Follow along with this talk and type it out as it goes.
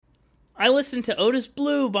I listened to Otis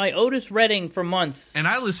Blue by Otis Redding for months. And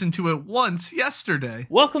I listened to it once yesterday.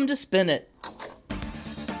 Welcome to Spin It.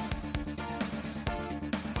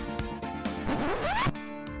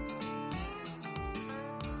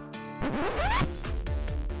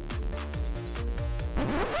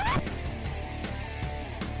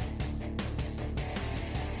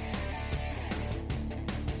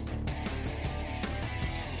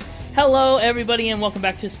 Hello, everybody, and welcome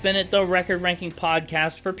back to Spin It, the record-ranking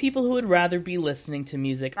podcast for people who would rather be listening to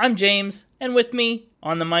music. I'm James, and with me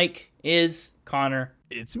on the mic is Connor.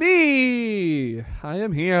 It's me! I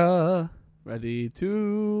am here, ready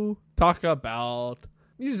to talk about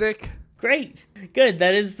music. Great. Good.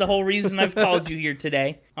 That is the whole reason I've called you here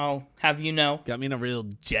today. I'll have you know. Got me in a real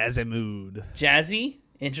jazzy mood. Jazzy?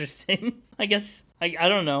 Interesting. I guess, I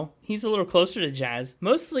don't know. He's a little closer to jazz.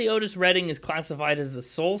 Mostly Otis Redding is classified as a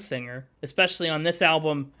soul singer. Especially on this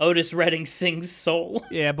album, Otis Redding sings soul.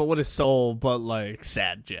 Yeah, but what is soul but like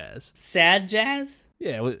sad jazz? Sad jazz?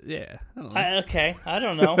 Yeah, I don't know. Okay, I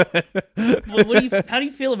don't know. How do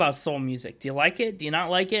you feel about soul music? Do you like it? Do you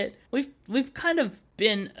not like it? We've kind of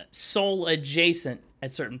been soul adjacent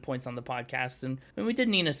at certain points on the podcast, and we did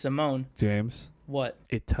Nina Simone. James. What?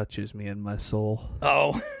 It touches me in my soul.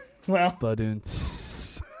 Oh, well.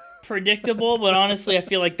 Predictable, but honestly, I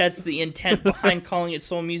feel like that's the intent behind calling it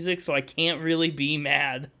soul music, so I can't really be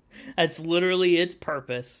mad. That's literally its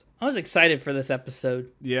purpose. I was excited for this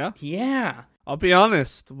episode. Yeah? Yeah. I'll be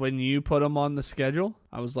honest, when you put him on the schedule,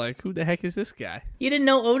 I was like, who the heck is this guy? You didn't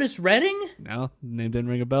know Otis Redding? No, name didn't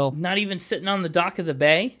ring a bell. Not even sitting on the dock of the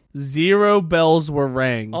bay? 0 bells were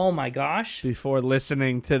rang. Oh my gosh. Before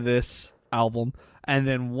listening to this album, and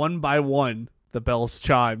then one by one, the bells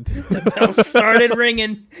chimed. The bells started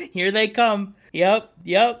ringing. Here they come.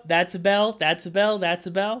 Yep, that's a bell, that's a bell, that's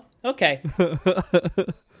a bell. Okay.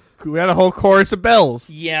 We had a whole chorus of bells.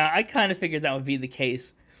 Yeah, I kind of figured that would be the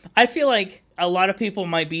case. I feel like a lot of people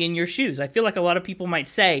might be in your shoes. I feel like a lot of people might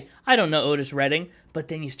say, I don't know Otis Redding, but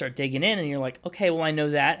then you start digging in and you're like, okay, well, I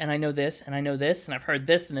know that, and I know this, and I know this, and I've heard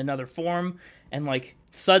this in another form, and like,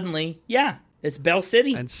 suddenly, yeah, it's Bell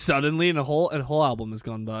City. And suddenly, a whole album has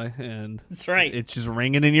gone by, and that's right. It's just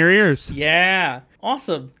ringing in your ears. Yeah,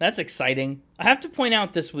 awesome. That's exciting. I have to point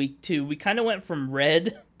out this week, too, we kind of went from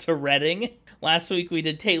Red to Redding. Last week we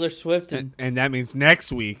did Taylor Swift. And that means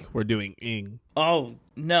next week we're doing Ing. Oh,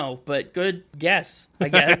 no, but good guess, I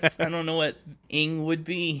guess. I don't know what Ing would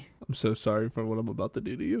be. I'm so sorry for what I'm about to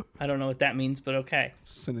do to you. I don't know what that means, but okay.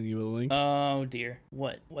 Sending you a link. Oh, dear.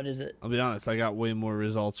 What is it? I'll be honest, I got way more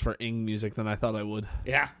results for Ing music than I thought I would.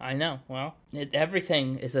 Yeah, I know. Well,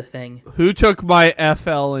 everything is a thing. Who took my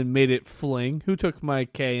FL and made it fling? Who took my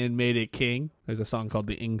K and made it king? There's a song called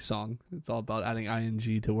the Ing Song. It's all about adding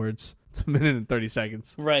ing to words. It's 1 minute and 30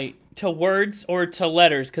 seconds. Right. To words or to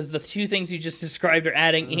letters, because the two things you just described are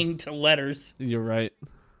adding ing to letters. You're right.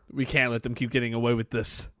 We can't let them keep getting away with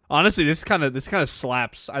this. Honestly, this kind of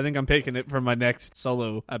slaps. I think I'm picking it for my next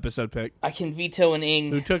solo episode pick. I can veto an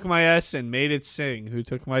ing. Who took my S and made it sing? Who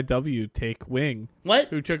took my W, take wing? What?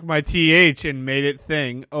 Who took my TH and made it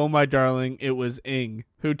thing? Oh, my darling, it was ing.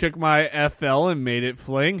 Who took my FL and made it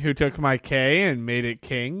fling? Who took my K and made it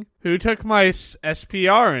king? Who took my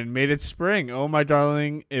SPR and made it spring? Oh, my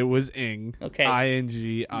darling, it was ing. Okay.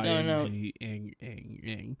 ING, No.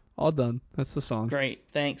 ing. All done. That's the song. Great,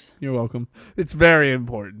 thanks. You're welcome. It's very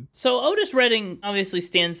important. So Otis Redding obviously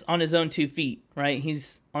stands on his own 2 feet, right?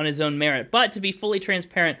 He's on his own merit. But to be fully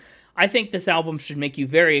transparent, I think this album should make you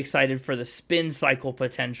very excited for the spin cycle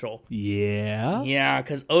potential. Yeah? Yeah,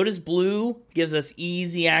 because Otis Blue gives us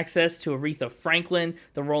easy access to Aretha Franklin,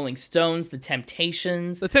 the Rolling Stones, the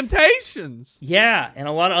Temptations. The Temptations! Yeah, and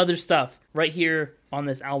a lot of other stuff right here on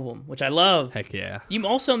this album, which I love. Heck yeah. You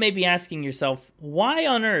also may be asking yourself, why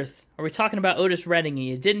on earth are we talking about Otis Redding and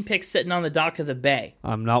you didn't pick Sitting on the Dock of the Bay?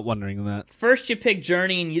 I'm not wondering that. First you picked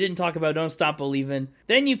Journey and you didn't talk about Don't Stop Believin'.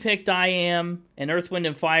 Then you picked I Am and Earth,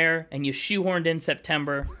 Wind & Fire and you shoehorned in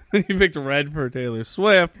September. You picked Red for Taylor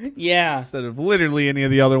Swift. Yeah. Instead of literally any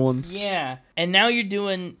of the other ones. Yeah. And now you're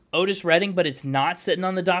doing Otis Redding, but it's not Sitting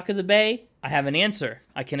on the Dock of the Bay? I have an answer.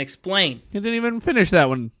 I can explain. You didn't even finish that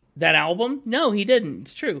one. That album? No, he didn't.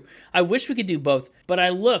 It's true. I wish we could do both, but I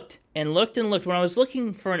looked and looked and looked. When I was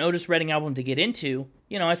looking for an Otis Redding album to get into,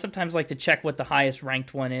 I sometimes like to check what the highest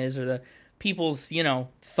ranked one is or the people's,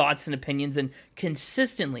 thoughts and opinions, and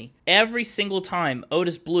consistently, every single time,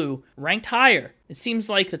 Otis Blue ranked higher. It seems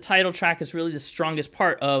like the title track is really the strongest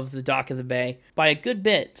part of the Dock of the Bay by a good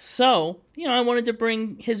bit. So, I wanted to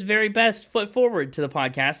bring his very best foot forward to the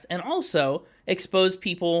podcast and also expose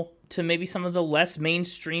people to maybe some of the less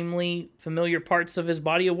mainstreamly familiar parts of his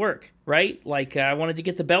body of work, right? Like, I wanted to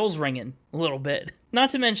get the bells ringing a little bit. Not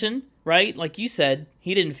to mention, right, like you said,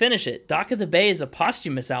 he didn't finish it. Dock of the Bay is a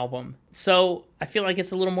posthumous album. So I feel like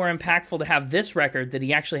it's a little more impactful to have this record that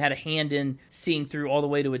he actually had a hand in seeing through all the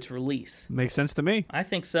way to its release. Makes sense to me. I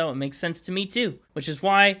think so. It makes sense to me too, which is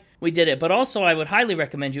why we did it. But also, I would highly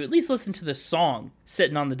recommend you at least listen to the song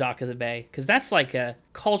Sitting on the Dock of the Bay, because that's like a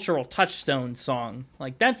cultural touchstone song.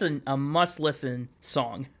 Like, that's a must-listen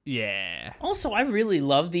song. Yeah. Also, I really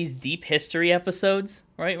love these deep history episodes,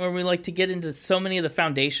 right, where we like to get into so many of the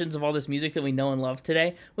foundations of all this music that we know and love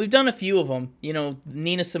today. We've done a few of them. You know,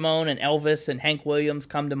 Nina Simone and Elvis and Hank Williams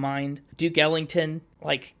come to mind. Duke Ellington.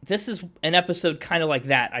 Like, this is an episode kind of like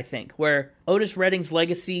that, I think, where Otis Redding's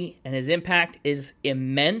legacy and his impact is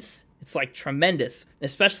immense. It's, like, tremendous,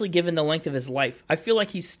 especially given the length of his life. I feel like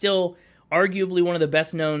he's still arguably one of the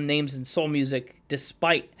best-known names in soul music,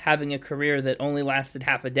 despite having a career that only lasted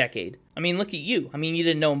half a decade. I mean, look at you. I mean, you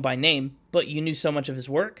didn't know him by name, but you knew so much of his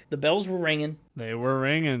work. The bells were ringing. They were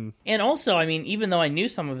ringing. And also, I mean, even though I knew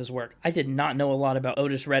some of his work, I did not know a lot about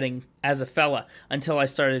Otis Redding as a fella until I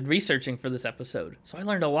started researching for this episode. So I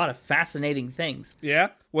learned a lot of fascinating things. Yeah?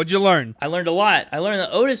 What'd you learn? I learned a lot. I learned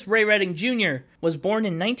that Otis Ray Redding Jr. was born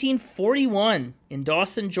in 1941 in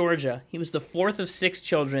Dawson, Georgia. He was the fourth of 6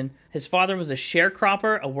 children. His father was a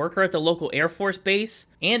sharecropper, a worker at the local Air Force base,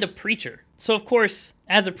 and a preacher. So, of course,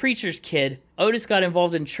 as a preacher's kid, Otis got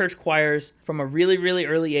involved in church choirs from a really, really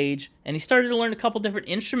early age, and he started to learn a couple different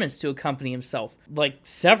instruments to accompany himself, like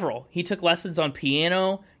several. He took lessons on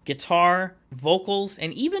piano, guitar, vocals,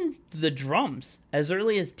 and even the drums as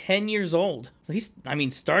early as 10 years old. He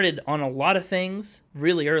started on a lot of things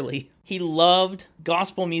really early. He loved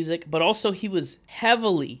gospel music, but also he was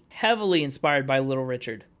heavily, heavily inspired by Little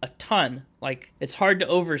Richard. A ton. Like, it's hard to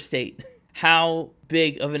overstate how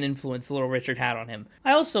big of an influence Little Richard had on him.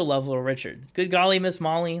 I also love Little Richard. Good golly, Miss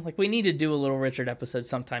Molly. Like, we need to do a Little Richard episode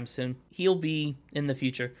sometime soon. He'll be in the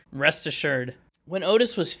future. Rest assured. When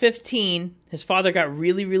Otis was 15, his father got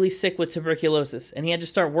really, really sick with tuberculosis, and he had to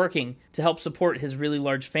start working to help support his really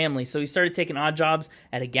large family. So he started taking odd jobs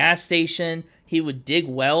at a gas station. He would dig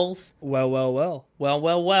wells.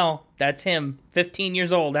 Well. That's him, 15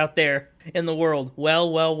 years old out there in the world.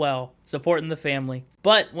 Well, supporting the family.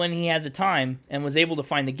 But when he had the time and was able to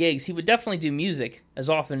find the gigs, he would definitely do music as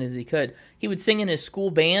often as he could. He would sing in his school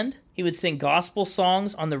band. He would sing gospel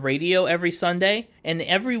songs on the radio every Sunday. And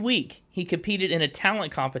every week, he competed in a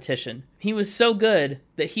talent competition. He was so good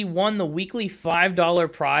that he won the weekly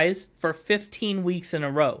 $5 prize for 15 weeks in a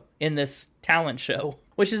row in this talent show,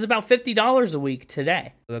 which is about $50 a week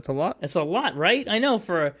today. That's a lot. It's a lot, right? I know,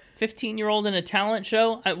 for a 15-year-old in a talent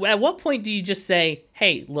show. At what point do you just say,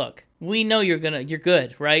 hey, look, we know you're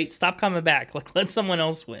good, right? Stop coming back. Let someone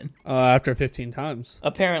else win. After 15 times.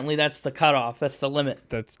 Apparently, that's the cutoff. That's the limit.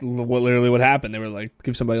 That's literally what happened. They were like,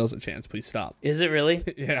 give somebody else a chance. Please stop. Is it really?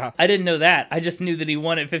 Yeah. I didn't know that. I just knew that he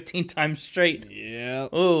won it 15 times straight. Yeah.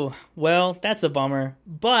 Oh, well, that's a bummer.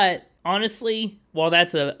 But honestly, while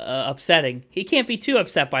that's upsetting, he can't be too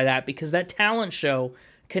upset by that, because that talent show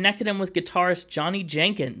connected him with guitarist Johnny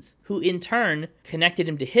Jenkins, who in turn connected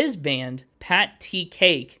him to his band, Pat T.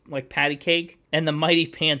 Cake, like Patty Cake, and the Mighty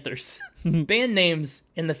Panthers. Band names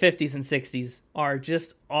in the 50s and 60s are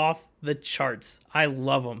just off the charts. I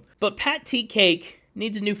love them. But Pat T. Cake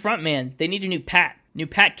needs a new frontman. They need a new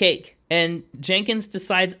Pat Cake. And Jenkins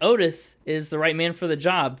decides Otis is the right man for the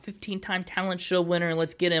job. 15-time talent show winner.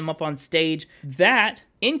 Let's get him up on stage. That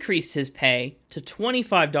increased his pay to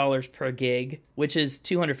 $25 per gig, which is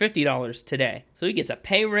 $250 today. So he gets a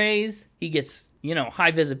pay raise. He gets,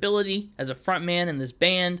 high visibility as a frontman in this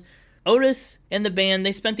band. Otis and the band,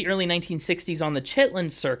 they spent the early 1960s on the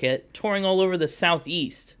Chitlin circuit, touring all over the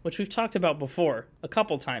Southeast, which we've talked about before a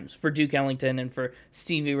couple times for Duke Ellington and for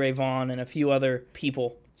Stevie Ray Vaughan and a few other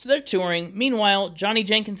people. So they're touring. Meanwhile, Johnny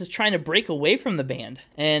Jenkins is trying to break away from the band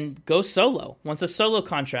and go solo, wants a solo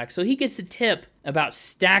contract. So he gets a tip about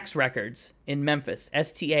Stax Records in Memphis,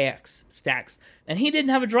 Stax, Stax. And he didn't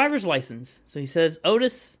have a driver's license. So he says,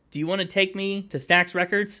 Otis, do you want to take me to Stax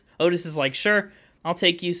Records? Otis is like, sure, I'll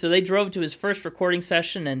take you. So they drove to his first recording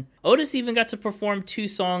session, and Otis even got to perform 2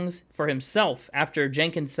 songs for himself after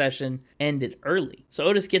Jenkins' session ended early. So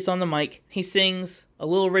Otis gets on the mic. He sings a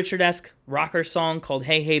Little Richard-esque rocker song called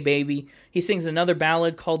Hey Hey Baby. He sings another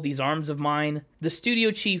ballad called These Arms of Mine. The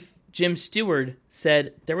studio chief, Jim Stewart,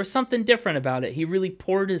 said there was something different about it. He really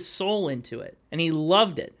poured his soul into it, and he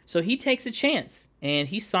loved it. So he takes a chance, and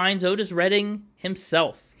he signs Otis Redding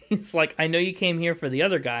himself. He's like, I know you came here for the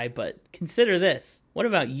other guy, but consider this. What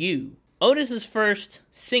about you? Otis's first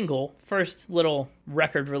little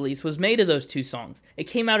record release was made of those two songs. It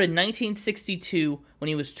came out in 1962 when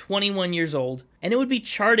he was 21 years old, and it would be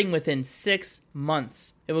charting within 6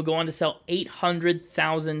 months. It would go on to sell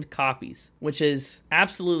 800,000 copies, which is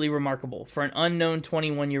absolutely remarkable for an unknown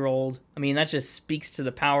 21-year-old. I mean, that just speaks to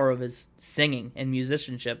the power of his singing and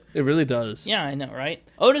musicianship. It really does. Yeah, I know, right?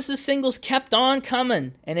 Otis's singles kept on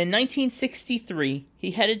coming, and in 1963,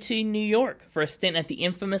 he headed to New York for a stint at the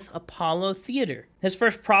infamous Apollo Theater. His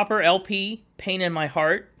first proper LP, Pain in My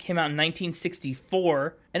Heart, came out in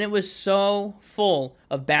 1964, and it was so full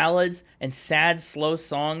of ballads and sad, slow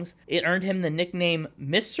songs, it earned him the nickname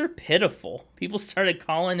Mr. Pitiful. People started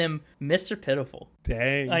calling him Mr. Pitiful.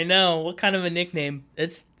 Dang. I know, what kind of a nickname?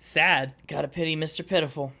 It's sad. Gotta pity Mr.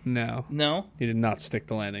 Pitiful. No. No? You did not stick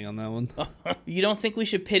the landing on that one. You don't think we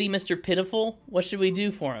should pity Mr. Pitiful? What should we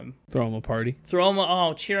do for him? Throw him a party.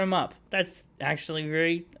 Cheer him up. That's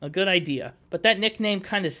actually a good idea. But that nickname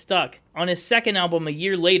kind of stuck. On his second album a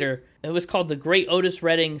year later, it was called The Great Otis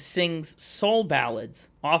Redding Sings Soul Ballads,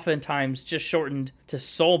 oftentimes just shortened to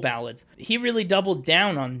Soul Ballads. He really doubled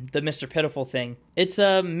down on the Mr. Pitiful thing. It's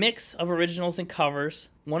a mix of originals and covers.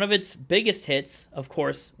 One of its biggest hits, of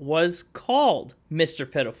course, was called Mr.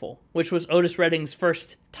 Pitiful, which was Otis Redding's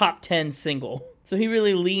first top 10 single. So he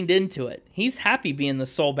really leaned into it. He's happy being the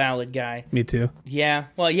soul ballad guy. Me too. Yeah.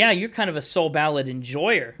 Well, yeah, you're kind of a soul ballad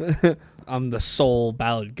enjoyer. I'm the soul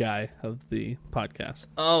ballad guy of the podcast.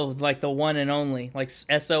 Oh, like the one and only, like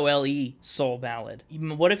SOLE, soul ballad.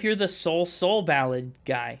 What if you're the soul ballad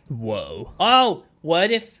guy? Whoa. Oh,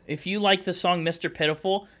 what if you like the song Mr.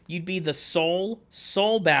 Pitiful, you'd be the soul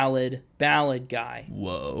ballad guy.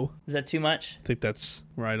 Whoa. Is that too much? I think that's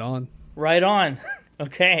right on. Right on.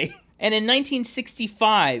 Okay. And in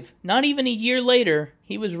 1965, not even a year later,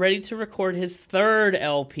 he was ready to record his third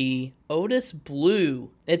LP, Otis Blue.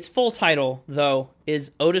 Its full title, though, is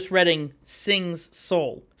Otis Redding Sings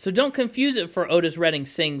Soul. So don't confuse it for Otis Redding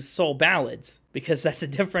Sings Soul Ballads, because that's a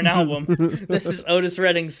different album. This is Otis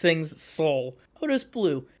Redding Sings Soul. Otis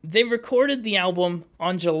Blue. They recorded the album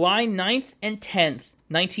on July 9th and 10th,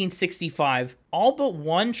 1965. All but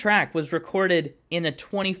one track was recorded in a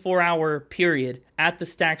 24-hour period at the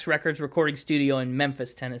Stax Records recording studio in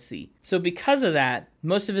Memphis, Tennessee. So because of that,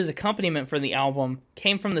 most of his accompaniment for the album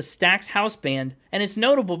came from the Stax House Band, and it's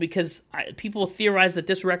notable because people theorize that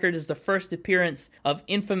this record is the first appearance of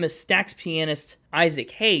infamous Stax pianist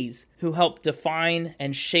Isaac Hayes, who helped define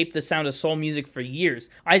and shape the sound of soul music for years.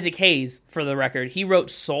 Isaac Hayes, for the record, he wrote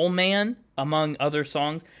Soul Man, among other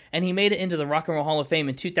songs, and he made it into the Rock and Roll Hall of Fame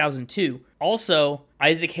in 2002. Also,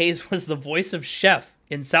 Isaac Hayes was the voice of Chef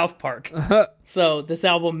in South Park. So this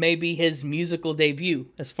album may be his musical debut,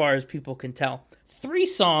 as far as people can tell. 3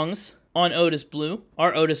 songs on Otis Blue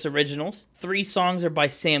are Otis originals. 3 songs are by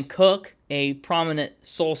Sam Cooke, a prominent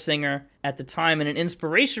soul singer at the time and an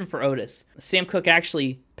inspiration for Otis. Sam Cooke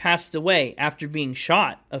actually passed away after being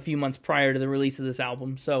shot a few months prior to the release of this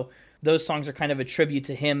album, so those songs are kind of a tribute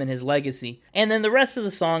to him and his legacy. And then the rest of the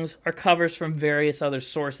songs are covers from various other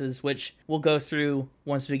sources, which we'll go through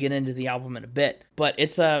once we get into the album in a bit. But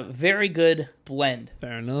it's a very good blend.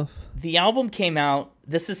 Fair enough. The album came out,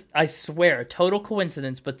 this is, I swear, a total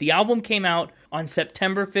coincidence, but the album came out on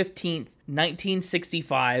September 15th,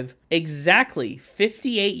 1965, exactly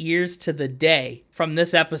 58 years to the day from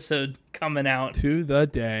this episode coming out. To the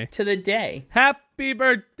day. To the day. Happy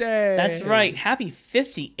birthday! That's right. Happy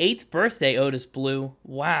 58th birthday, Otis Blue.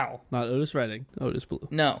 Wow. Not Otis Redding, Otis Blue.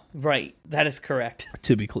 No, right. That is correct.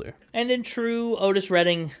 To be clear. And in true Otis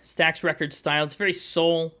Redding Stax Records style, it's very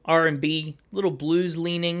soul, R&B, little blues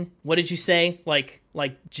leaning. What did you say? Like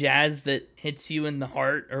jazz that hits you in the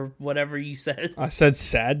heart or whatever you said? I said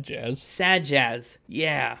sad jazz. Sad jazz.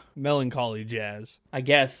 Yeah. Melancholy jazz. I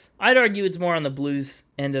guess. I'd argue it's more on the blues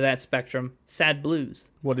end of that spectrum. Sad blues.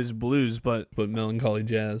 What is blues but melancholy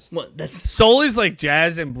jazz? What? That's soul is like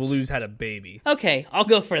jazz and blues had a baby. Okay, I'll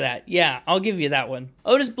go for that. Yeah, I'll give you that one.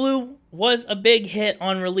 Otis Blue was a big hit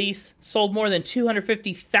on release, sold more than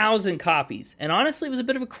 250,000 copies, and honestly it was a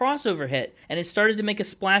bit of a crossover hit, and it started to make a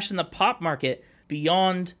splash in the pop market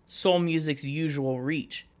beyond soul music's usual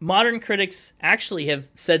reach. Modern critics actually have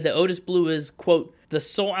said that Otis Blue is, quote, the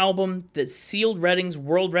soul album that sealed Redding's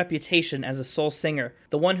world reputation as a soul singer,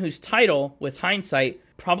 the one whose title, with hindsight,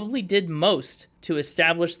 probably did most to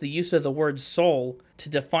establish the use of the word soul to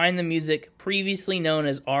define the music previously known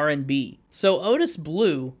as R&B. So Otis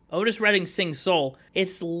Blue, Otis Redding Sings Soul,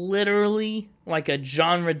 it's literally like a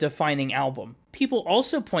genre-defining album. People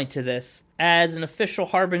also point to this as an official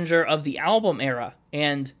harbinger of the album era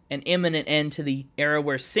and an imminent end to the era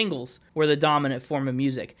where singles were the dominant form of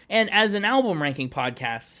music. And as an album ranking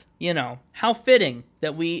podcast, how fitting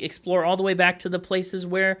that we explore all the way back to the places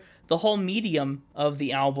where the whole medium of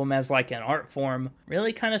the album as like an art form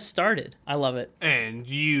really kind of started. I love it. And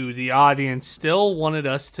you, the audience, still wanted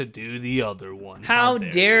us to do the other one. How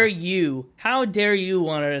dare you? How dare you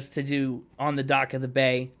wanted us to do On the Dock of the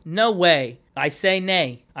Bay? No way. I say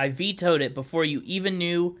nay. I vetoed it before you even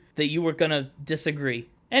knew that you were going to disagree.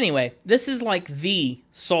 Anyway, this is like the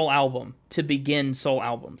soul album to begin soul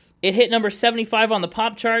albums. It hit number 75 on the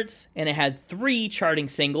pop charts, and it had 3 charting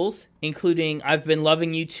singles, including I've Been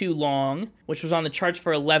Loving You Too Long, which was on the charts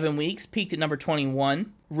for 11 weeks, peaked at number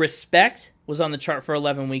 21. Respect was on the chart for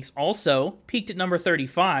 11 weeks, also peaked at number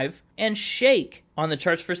 35. And Shake on the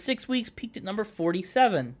charts for 6 weeks, peaked at number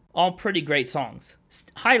 47. All pretty great songs.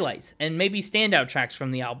 Highlights and maybe standout tracks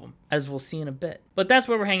from the album, as we'll see in a bit. But that's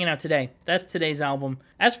where we're hanging out today. That's today's album.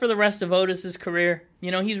 As for the rest of Otis's career,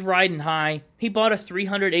 he's riding high. He bought a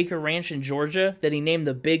 300-acre ranch in Georgia that he named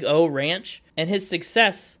the Big O Ranch, and his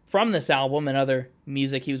success from this album and other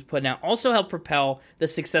music he was putting out also helped propel the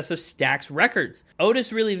success of Stax Records.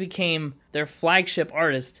 Otis really became their flagship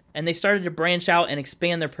artist, and they started to branch out and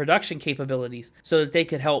expand their production capabilities so that they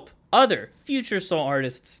could help other future soul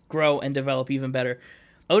artists grow and develop even better.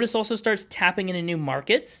 Otis also starts tapping into new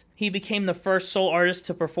markets. He became the first soul artist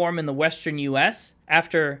to perform in the Western U.S.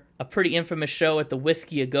 after a pretty infamous show at the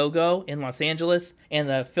Whiskey A Go-Go in Los Angeles and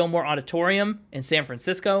the Fillmore Auditorium in San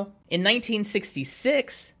Francisco. In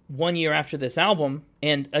 1966, 1 year after this album,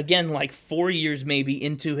 and again like 4 years maybe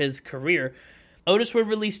into his career, Otis would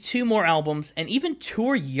release 2 more albums and even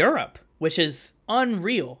tour Europe, which is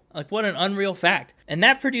unreal. Like, what an unreal fact. And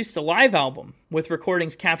that produced a live album with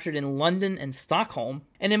recordings captured in London and Stockholm.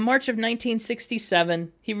 And in March of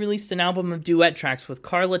 1967, he released an album of duet tracks with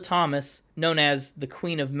Carla Thomas, known as the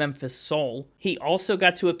Queen of Memphis Soul. He also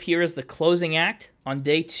got to appear as the closing act on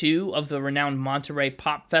day 2 of the renowned Monterey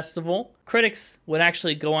Pop Festival. Critics would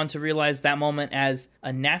actually go on to realize that moment as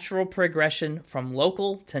a natural progression from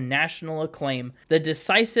local to national acclaim, the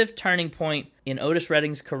decisive turning point in Otis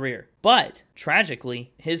Redding's career. But,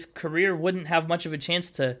 tragically, his career wouldn't have much of a chance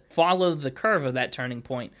to follow the curve of that turning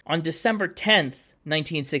point. On December 10th,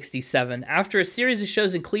 1967, after a series of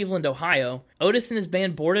shows in Cleveland, Ohio, Otis and his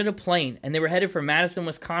band boarded a plane, and they were headed for Madison,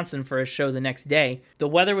 Wisconsin for a show the next day. The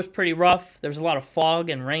weather was pretty rough. There was a lot of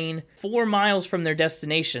fog and rain. 4 miles from their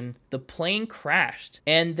destination, the plane crashed,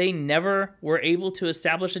 and they never were able to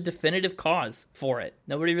establish a definitive cause for it.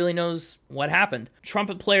 Nobody really knows what happened.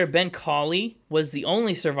 Trumpet player Ben Cauley was the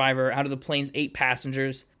only survivor out of the plane's 8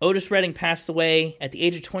 passengers. Otis Redding passed away at the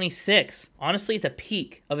age of 26, honestly at the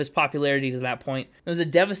peak of his popularity to that point. It was a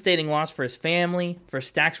devastating loss for his family, for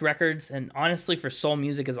Stax Records, and honestly for soul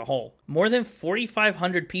music as a whole. More than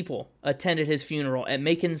 4,500 people attended his funeral at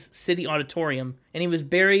Macon's City Auditorium, and he was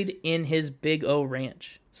buried in his Big O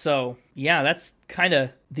Ranch. So, yeah, that's kind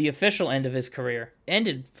of the official end of his career.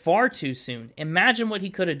 Ended far too soon. Imagine what he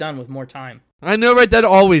could have done with more time. I know, right? That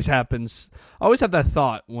always happens. I always have that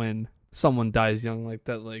thought when someone dies young like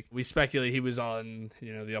that. Like, we speculate he was on,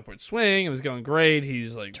 the upward swing. It was going great.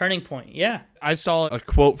 He's like... Turning point, yeah. I saw a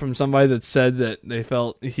quote from somebody that said that they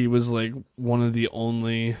felt he was like one of the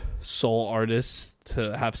only soul artists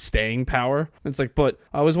to have staying power. It's like, but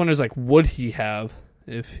I always wonder, like, would he have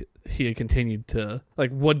if he had continued to,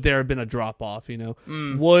 like, would there have been a drop off,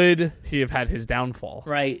 Would he have had his downfall?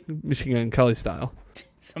 Right. Michigan and Kelly style.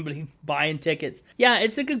 Somebody buying tickets. Yeah,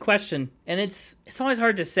 it's a good question. And it's always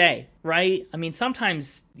hard to say, right? I mean,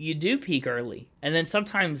 sometimes you do peak early, and then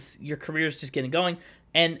sometimes your career's just getting going.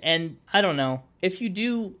 And I don't know. If you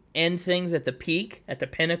do end things at the peak, at the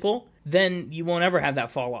pinnacle, then you won't ever have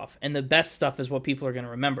that fall off. And the best stuff is what people are going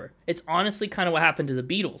to remember. It's honestly kind of what happened to the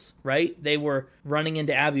Beatles, right? They were running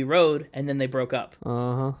into Abbey Road, and then they broke up.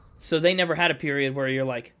 Uh-huh. So they never had a period where you're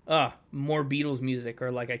like, more Beatles music,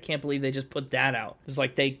 or like, I can't believe they just put that out. It's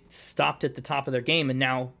like they stopped at the top of their game, and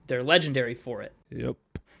now they're legendary for it. Yep.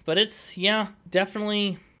 But it's,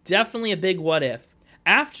 definitely a big what if.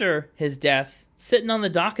 After his death, Sitting on the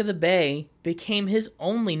Dock of the Bay became his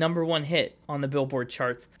only #1 hit on the Billboard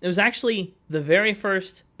charts. It was actually the very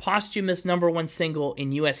first posthumous #1 single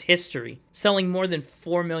in U.S. history, selling more than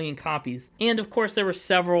 4 million copies. And of course, there were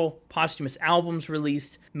several posthumous albums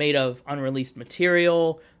released, made of unreleased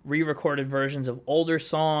material, re-recorded versions of older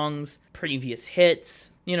songs, previous hits.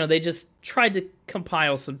 They just tried to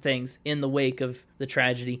compile some things in the wake of the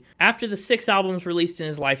tragedy. After the 6 albums released in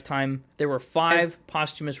his lifetime, there were 5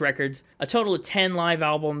 posthumous records, a total of 10 live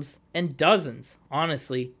albums, and dozens,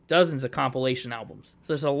 honestly, dozens of compilation albums. So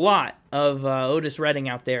there's a lot of Otis Redding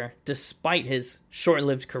out there, despite his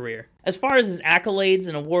short-lived career. As far as his accolades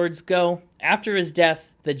and awards go, after his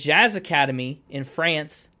death, the Jazz Academy in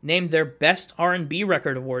France named their Best R&B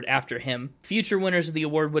Record Award after him. Future winners of the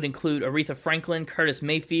award would include Aretha Franklin, Curtis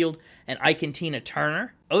Mayfield, and Ike and Tina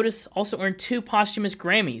Turner. Otis also earned 2 posthumous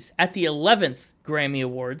Grammys at the 11th Grammy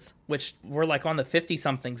Awards, which we're like on the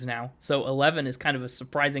 50-somethings now, so 11 is kind of a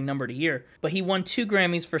surprising number to hear. But he won 2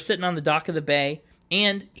 Grammys for Sitting on the Dock of the Bay,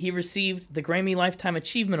 and he received the Grammy Lifetime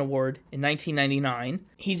Achievement Award in 1999.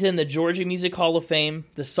 He's in the Georgia Music Hall of Fame,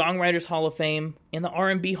 the Songwriters Hall of Fame, and the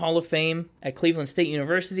R&B Hall of Fame at Cleveland State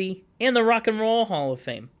University, and the Rock and Roll Hall of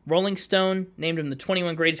Fame. Rolling Stone named him the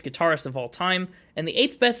 21 greatest guitarist of all time, and the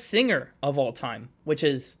 8th best singer of all time, which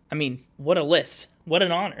is, I mean, what a list. What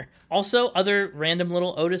an honor. Also, other random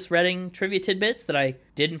little Otis Redding trivia tidbits that I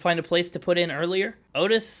didn't find a place to put in earlier.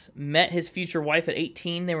 Otis met his future wife at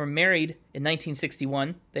 18. They were married in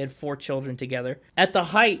 1961. They had 4 children together. At the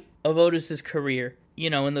height of Otis's career, you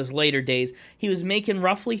know, in those later days, he was making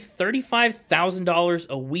roughly $35,000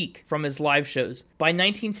 a week from his live shows. By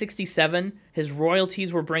 1967, his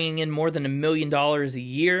royalties were bringing in more than $1 million a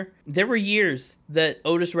year. There were years that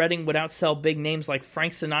Otis Redding would outsell big names like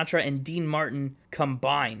Frank Sinatra and Dean Martin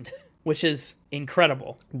combined, which is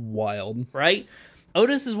incredible. Wild. Right?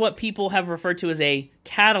 Otis is what people have referred to as a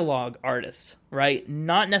catalog artist, right?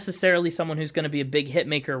 Not necessarily someone who's going to be a big hit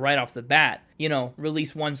maker right off the bat, you know,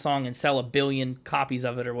 release one song and sell 1 billion copies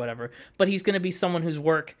of it or whatever. But he's going to be someone whose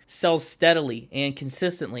work sells steadily and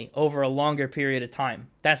consistently over a longer period of time.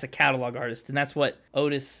 That's a catalog artist, and that's what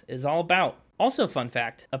Otis is all about. Also, fun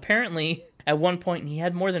fact, apparently at one point he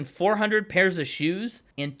had more than 400 pairs of shoes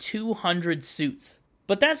and 200 suits.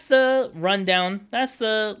 But that's the rundown. That's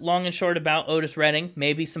the long and short about Otis Redding.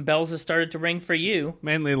 Maybe some bells have started to ring for you.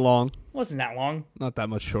 Mainly long. Wasn't that long. Not that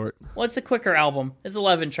much short. Well, it's a quicker album. It's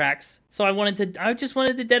 11 tracks. So I just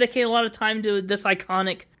wanted to dedicate a lot of time to this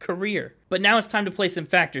iconic career. But now it's time to play some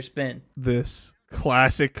Factor Spin. This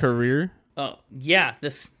classic career? Oh, yeah.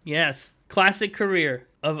 Yes. Classic career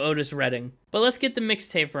of Otis Redding. But let's get the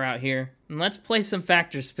mixtaper out here and let's play some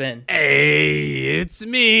Factor Spin. Hey, it's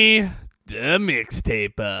me. The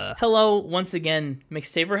Mixtaper. Hello, once again,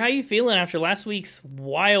 Mixtaper. How you feeling after last week's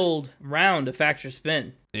wild round of Factor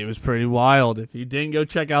Spin? It was pretty wild. If you didn't go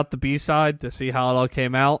check out the B-side to see how it all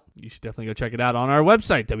came out, you should definitely go check it out on our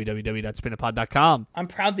website, www.spinapod.com. I'm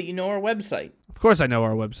proud that you know our website. Of course I know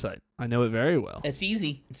our website. I know it very well. It's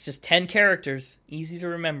easy. It's just 10 characters. Easy to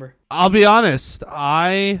remember. I'll be honest,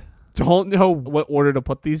 I don't know what order to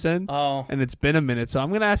put these in. Oh. And it's been a minute, so I'm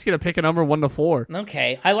going to ask you to pick a number 1 to 4.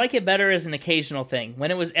 Okay. I like it better as an occasional thing. When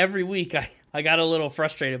it was every week, I got a little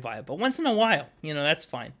frustrated by it. But once in a while, that's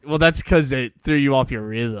fine. Well, that's because it threw you off your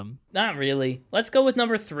rhythm. Not really. Let's go with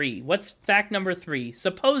number 3. What's fact number 3?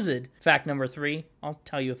 Supposed fact number 3. I'll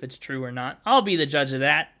tell you if it's true or not. I'll be the judge of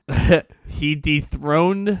that. He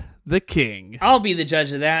dethroned the king. I'll be the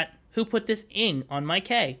judge of that. Who put this ing on my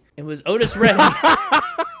K? It was Otis Redding.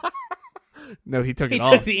 No, he took it He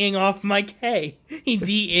off. took the ing off my K. He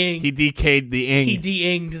de-inged. He decayed the ing. He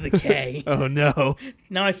de-inged the K. Oh, no.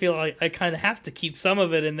 Now I feel like I kind of have to keep some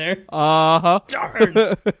of it in there. Uh-huh. Darn.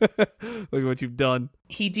 Look at what you've done.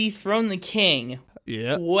 He dethroned the king.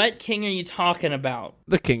 Yeah. What king are you talking about?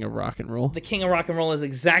 The king of rock and roll. The king of rock and roll is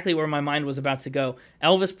exactly where my mind was about to go.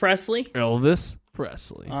 Elvis Presley? Elvis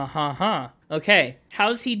Presley. Uh-huh. Okay.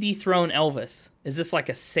 How's he dethrone Elvis? Is this like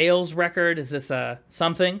a sales record? Is this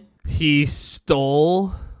something? He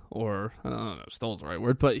stole, or I don't know if stole's the right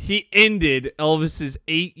word, but he ended Elvis's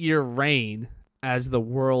 8-year reign as the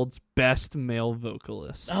world's best male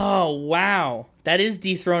vocalist. Oh, wow. That is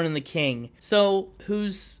dethroning the king. So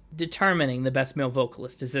who's determining the best male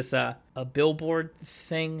vocalist? Is this a Billboard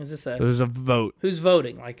thing? Is this There's a vote. Who's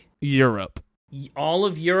voting? Like Europe. all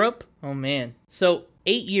of Europe? Oh, man. So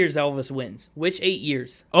 8 years Elvis wins. Which 8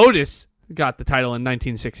 years? Otis got the title in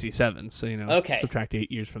 1967, so, Okay. subtract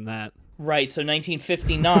 8 years from that. Right, so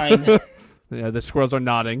 1959. Yeah, the squirrels are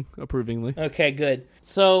nodding approvingly. Okay, good.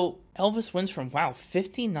 So Elvis wins from,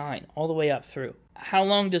 59 all the way up through. How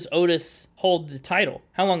long does Otis hold the title?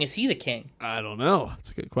 How long is he the king? I don't know.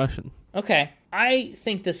 That's a good question. Okay, I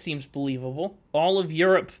think this seems believable. All of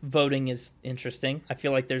Europe voting is interesting. I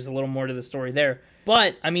feel like there's a little more to the story there.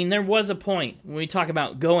 But, there was a point when we talk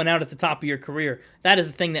about going out at the top of your career. That is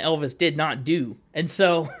a thing that Elvis did not do. And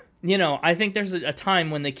so, I think there's a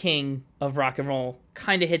time when the king of rock and roll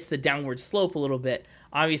kind of hits the downward slope a little bit.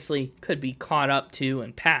 obviously could be caught up to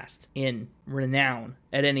and passed in renown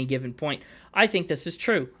at any given point. I think this is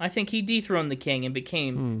true. I think he dethroned the king and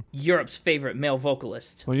became Europe's favorite male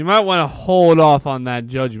vocalist. Well, you might want to hold off on that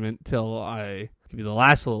judgment till I give you the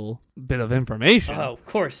last little bit of information. Oh, of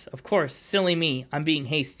course. Silly me. I'm being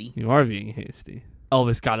hasty. You are being hasty.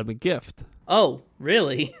 Elvis got him a gift. Oh,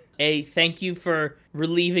 really? A thank you for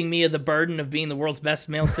relieving me of the burden of being the world's best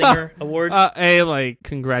male singer award?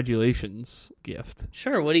 Congratulations gift.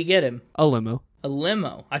 Sure, what did he get him? A limo. A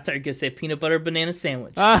limo. I thought you were going to say peanut butter banana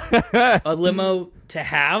sandwich. A limo to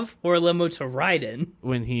have or a limo to ride in?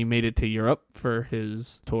 When he made it to Europe for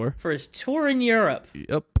his tour. For his tour in Europe.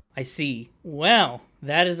 Yep. I see. Well,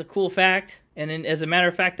 that is a cool fact. And as a matter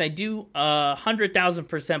of fact, I do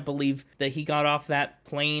 100,000% believe that he got off that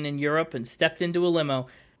plane in Europe and stepped into a limo.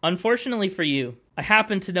 Unfortunately for you, I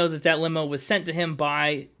happen to know that limo was sent to him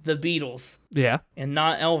by the Beatles. Yeah. And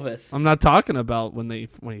not Elvis. I'm not talking about when he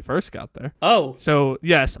first got there. Oh. So,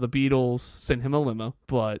 yes, the Beatles sent him a limo,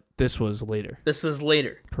 but this was later. This was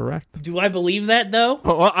later. Correct. Do I believe that, though?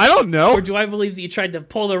 Oh, well, I don't know. Or do I believe that you tried to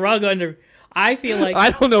pull the rug under... I feel like... I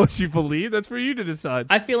don't know what you believe. That's for you to decide.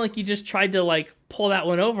 I feel like you just tried to, pull that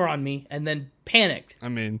one over on me and then panicked. I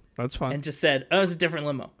mean, that's fine. And just said, oh, it was a different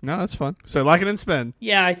limo. No, that's fine. So, lock it and spin.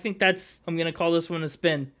 Yeah, I think I'm going to call this one a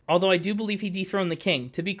spin. Although I do believe he dethroned the king.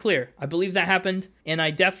 To be clear, I believe that happened, and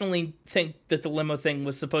I definitely think that the limo thing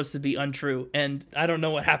was supposed to be untrue. And I don't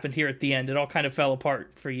know what happened here at the end. It all kind of fell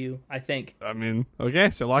apart for you, I think. I mean, okay,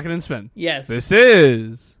 so lock it and spin. Yes. This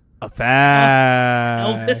is... a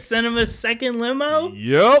fact. Elvis sent him a second limo?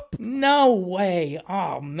 Yup. No way.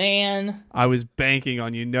 Oh, man. I was banking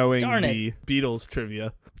on you knowing Darn the Beatles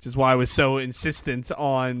trivia, which is why I was so insistent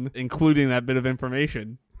on including that bit of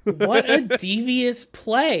information. What a devious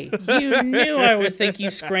play. You knew I would think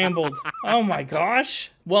you scrambled. Oh, my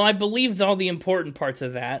gosh. Well, I believed all the important parts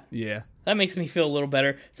of that. Yeah. That makes me feel a little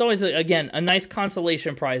better. It's always, again, a nice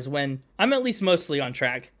consolation prize when I'm at least mostly on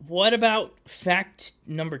track. What about fact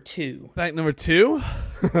number 2? Fact number 2?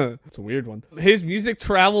 It's a weird one. His music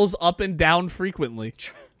travels up and down frequently.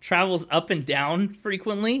 Travels up and down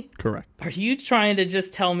frequently? Correct. Are you trying to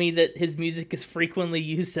just tell me that his music is frequently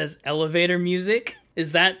used as elevator music?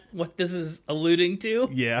 Is that what this is alluding to?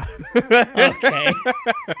 Yeah. Okay.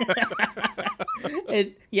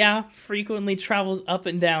 Frequently travels up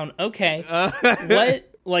and down. Okay. What,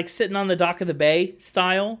 like sitting on the dock of the bay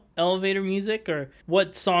style elevator music, or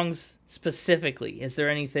what songs specifically? Is there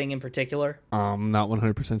anything in particular? I'm not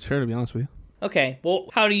 100% sure, to be honest with you. Okay, well,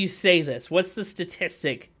 how do you say this? What's the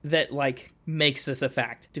statistic that, makes this a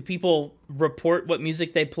fact? Do people report what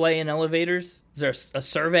music they play in elevators? Is there a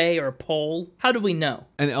survey or a poll? How do we know?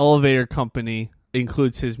 An elevator company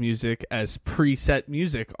includes his music as preset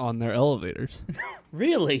music on their elevators.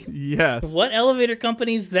 Really? Yes. What elevator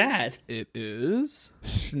company is that? It is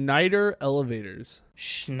Schneider Elevators.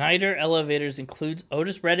 Schneider Elevators includes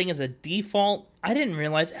Otis Redding as a default. I didn't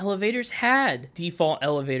realize elevators had default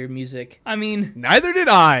elevator music. I mean... Neither did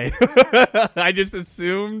I. I just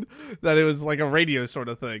assumed that it was like a radio sort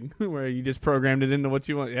of thing where you just programmed it into what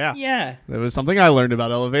you want. Yeah. Yeah. That was something I learned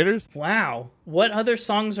about elevators. Wow. What other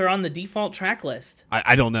songs are on the default track list?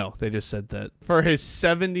 I don't know. They just said that. For his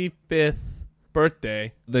 75th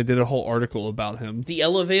birthday, they did a whole article about him. The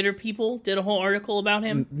elevator people did a whole article about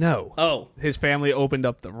him? No. Oh. His family opened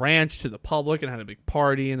up the ranch to the public and had a big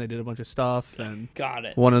party, and they did a bunch of stuff. And got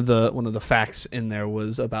it. One of the facts in there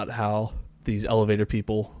was about how these elevator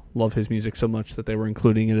people love his music so much that they were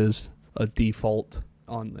including it as a default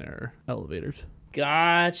on their elevators.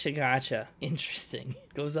 Gotcha. Interesting.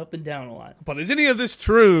 Goes up and down a lot. But is any of this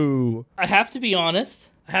true? I have to be honest.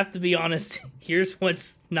 Here's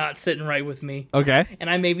what's not sitting right with me. Okay. And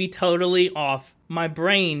I may be totally off. My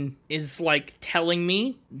brain is telling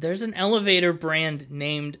me there's an elevator brand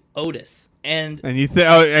named Otis. And you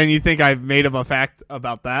think I've made up a fact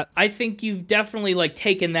about that? I think you've definitely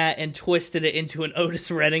taken that and twisted it into an Otis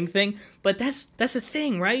Redding thing. But that's a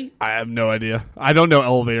thing, right? I have no idea. I don't know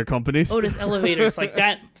elevator companies. Otis Elevators,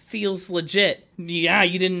 that feels legit. Yeah,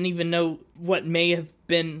 you didn't even know what may have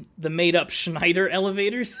been the made-up Schneider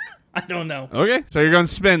elevators? I don't know. Okay, so you're going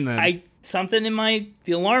to spin then. Something in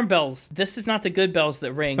the alarm bells. This is not the good bells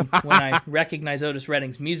that ring when I recognize Otis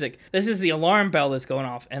Redding's music. This is the alarm bell that's going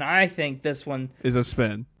off, and I think this one is a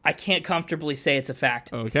spin. I can't comfortably say it's a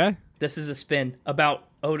fact. Okay. This is a spin about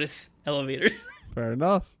Otis Elevators. Fair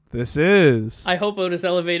enough. This is I hope Otis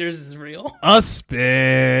Elevators is real. a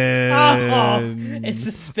spin. Oh, it's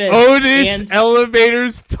a spin. Otis And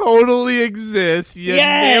Elevators totally exist. You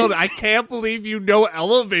Yes! nailed it. I can't believe you know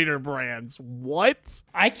elevator brands. What?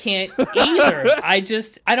 I can't either. I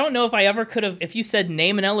don't know if I ever could have. If you said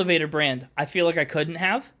name an elevator brand, I feel like I couldn't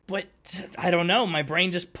have. But I don't know. My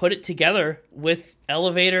brain just put it together with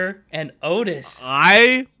elevator and Otis.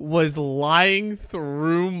 I was lying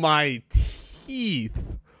through my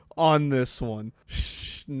teeth on this one.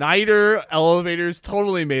 Schneider elevators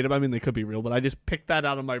totally made them. I mean, they could be real, but I just picked that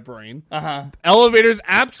out of my brain. Elevators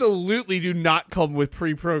absolutely do not come with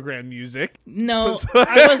pre-programmed music. No,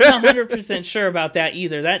 I wasn't 100% sure about that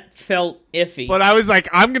either. That felt iffy. But I was like,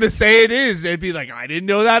 I'm going to say it is. It'd be like, I didn't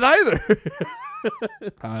know that either.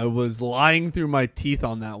 I was lying through my teeth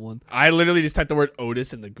on that one. I literally just typed the word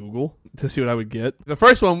Otis into Google to see what I would get. The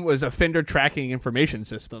first one was a fender tracking information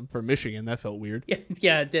system for Michigan. That felt weird.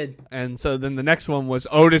 Yeah, it did. And so then the next one was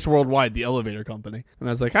Otis Worldwide, the elevator company. And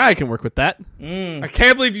I was like, I can work with that. I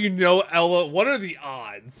can't believe you know Ella. What are the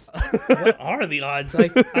odds? What are the odds? I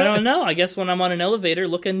don't know. I guess when I'm on an elevator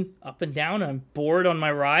looking up and down, I'm bored on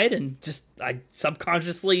my ride and just I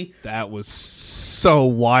subconsciously... That was so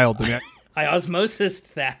wild to me. I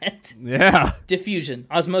osmosised that. Yeah. Diffusion.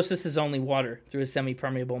 Osmosis is only water through a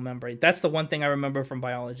semi-permeable membrane. That's the one thing I remember from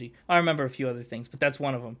biology. I remember a few other things, but that's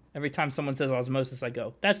one of them. Every time someone says osmosis, I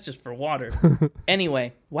go, that's just for water.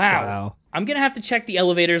 Anyway, wow. I'm going to have to check the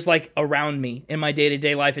elevators like around me in my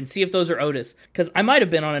day-to-day life and see if those are Otis. Because I might have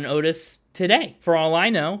been on an Otis today, for all I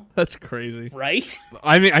know. That's crazy. Right?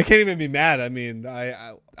 I mean, I can't even be mad. I mean,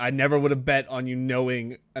 I never would have bet on you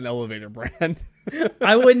knowing an elevator brand.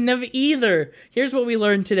 I wouldn't have either. Here's what we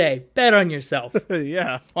learned today. Bet on yourself.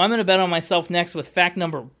 Yeah. Well, I'm going to bet on myself next with fact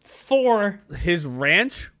number 4. His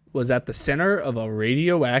ranch was at the center of a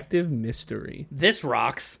radioactive mystery. This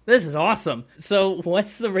rocks. This is awesome. So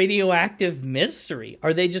what's the radioactive mystery?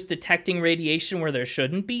 Are they just detecting radiation where there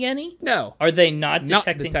shouldn't be any? No. Are they not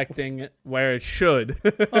detecting where it should.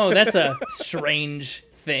 Oh, that's a strange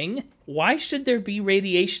thing. Why should there be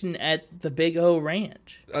radiation at the Big O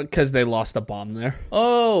Ranch? Because they lost a bomb there.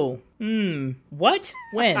 Oh, what?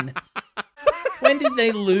 When? When did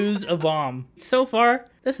they lose a bomb? So far,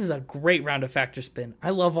 this is a great round of Factor Spin. I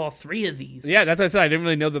love all 3 of these. Yeah, that's what I said. I didn't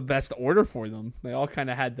really know the best order for them. They all kind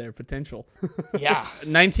of had their potential. Yeah.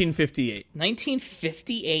 1958.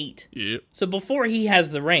 1958. Yep. So before he has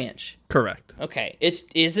the ranch. Correct. Okay.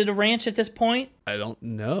 Is it a ranch at this point? I don't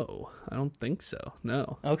know. I don't think so.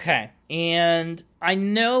 No. Okay. And I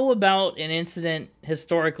know about an incident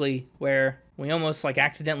historically where we almost like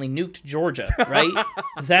accidentally nuked Georgia, right?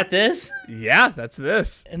 Is that this? Yeah, that's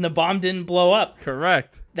this. And the bomb didn't blow up.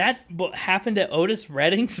 Correct. That happened at Otis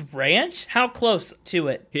Redding's ranch? How close to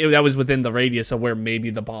it? That was within the radius of where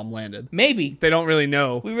maybe the bomb landed. Maybe. They don't really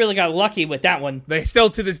know. We really got lucky with that one. They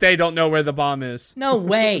still to this day don't know where the bomb is. No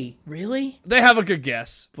way. Really? They have a good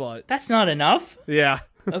guess, but... That's not enough. Yeah.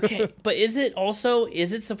 Okay, but is it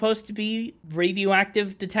supposed to be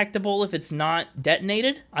radioactive detectable if it's not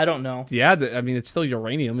detonated? I don't know. Yeah, I mean, it's still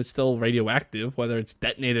uranium. It's still radioactive, whether it's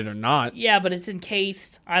detonated or not. Yeah, but it's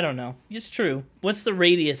encased. I don't know. It's true. What's the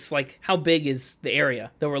radius? Like, how big is the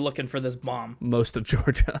area that we're looking for this bomb? Most of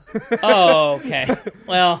Georgia. Oh, okay.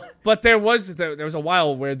 Well... But there was a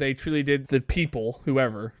while where they truly did, the people,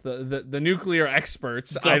 whoever, the nuclear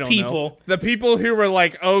experts, I don't know. The people who were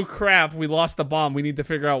like, oh crap, we lost the bomb, we need to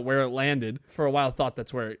figure out where it landed. For a while thought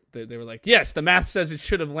that's where they were like, yes, the math says it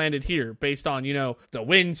should have landed here based on, the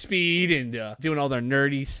wind speed and doing all their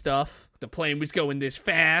nerdy stuff. The plane was going this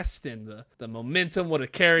fast and the momentum would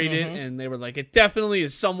have carried it, and they were like, it definitely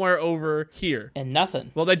is somewhere over here. And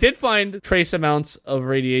nothing. Well, they did find trace amounts of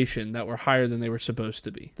radiation that were higher than they were supposed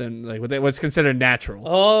to be, than like what's considered natural.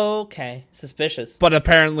 Okay. Suspicious. But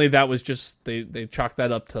apparently that was just, they chalked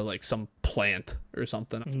that up to like some plant or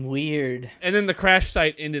something. Weird. And then the crash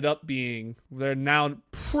site ended up being, they're now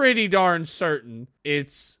pretty darn certain,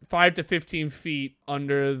 it's 5 to 15 feet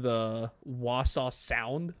under the Wausau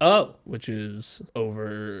Sound. Oh. Which is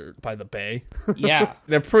over by the bay. Yeah.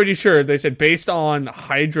 They're pretty sure, they said based on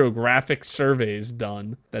hydrographic surveys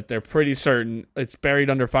done, that they're pretty certain it's buried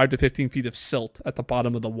under 5 to 15 feet of silt at the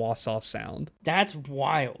bottom of the Wausau Sound. That's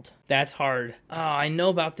wild. That's hard. Oh, I know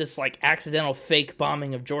about this like accidental fake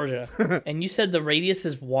bombing of Georgia. And you said the radius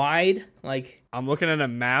is wide? Like, I'm looking at a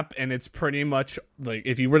map, and it's pretty much like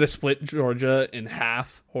if you were to split Georgia in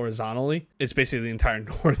half horizontally, it's basically the entire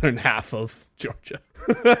northern half of Georgia.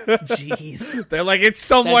 jeez. They're like, it's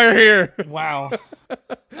somewhere here. Wow.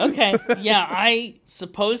 Okay. Yeah, I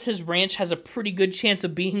suppose his ranch has a pretty good chance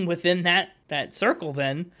of being within that circle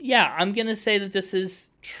then. Yeah, I'm going to say that this is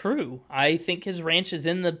true. I think his ranch is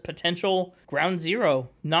in the potential ground zero,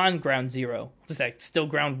 non-ground zero. Is that still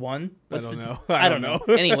ground one? I don't know. I don't know.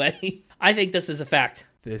 Anyway, I think this is a fact.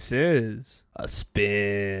 This is a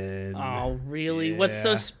spin. Oh, really? Yeah. What's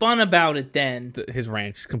so spun about it then? His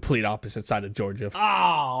ranch, complete opposite side of Georgia.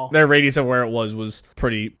 Oh. Their radius of where it was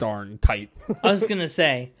pretty darn tight. I was going to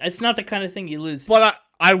say, it's not the kind of thing you lose. But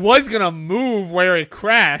I was going to move where it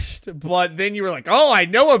crashed, but then you were like, oh, I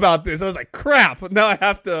know about this. I was like, crap. Now I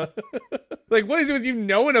have to... Like, what is it with you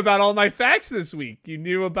knowing about all my facts this week? You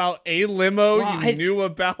knew about a limo. Well, you knew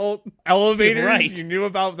about elevators. Right. You knew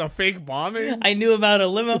about the fake bombing. I knew about a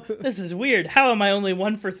limo. This is weird. How am I only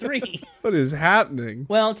 1 for 3? What is happening?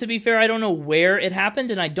 Well, to be fair, I don't know where it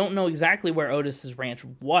happened, and I don't know exactly where Otis's ranch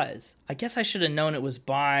was. I guess I should have known it was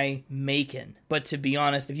by Macon. But to be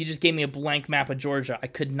honest, if you just gave me a blank map of Georgia, I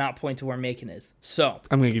could not point to where Macon is. So,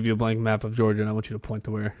 I'm going to give you a blank map of Georgia, and I want you to point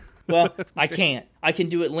to where. well, I can't. I can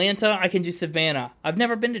do Atlanta. I can do Savannah. I've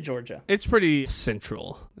never been to Georgia. It's pretty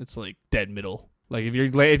central. It's like dead middle. Like if you're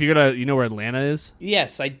gonna, you know where Atlanta is?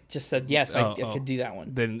 Yes, I just said yes. I could do that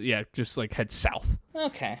one. Then yeah, just like head south.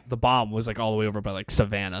 Okay. The bomb was like all the way over by like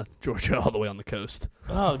Savannah, Georgia, all the way on the coast.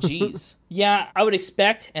 Oh, geez. Yeah, I would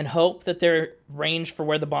expect and hope that their range for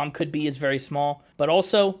where the bomb could be is very small, but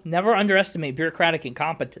also never underestimate bureaucratic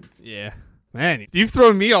incompetence. Yeah. Man, you've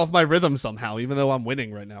thrown me off my rhythm somehow, even though I'm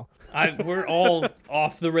winning right now. We're all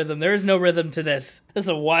off the rhythm. There is no rhythm to this. This is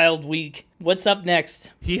a wild week. What's up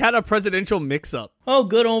next? He had a presidential mix-up. Oh,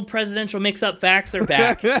 good old presidential mix-up facts are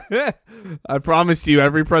back. I promised you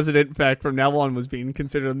every president fact from now on was being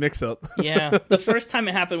considered a mix-up. Yeah. The first time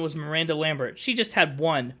it happened was Miranda Lambert. She just had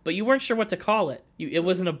one, but you weren't sure what to call it. It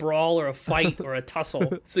wasn't a brawl or a fight or a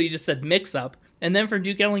tussle, so you just said mix-up. And then for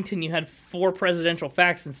Duke Ellington, you had 4 presidential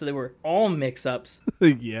facts, and so they were all mix-ups.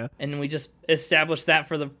 Yeah. And we just established that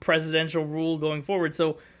for the presidential rule going forward.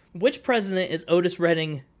 So which president is Otis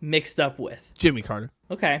Redding mixed up with? Jimmy Carter.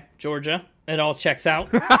 Okay, Georgia. It all checks out.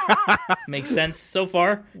 Makes sense so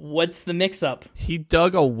far. What's the mix-up? He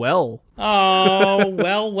dug a well. Oh,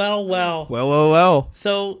 well. Well.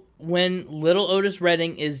 So when little Otis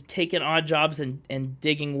Redding is taking odd jobs and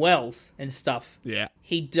digging wells and stuff, Yeah.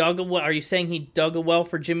 he dug a well. Are you saying he dug a well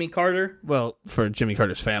for Jimmy Carter? Well, for Jimmy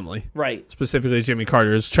Carter's family. Right. Specifically Jimmy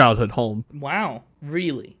Carter's childhood home. Wow.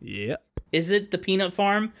 Really? Yep. Is it the peanut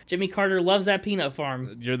farm? Jimmy Carter loves that peanut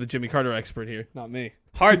farm. You're the Jimmy Carter expert here, not me.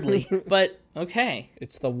 Hardly, but okay.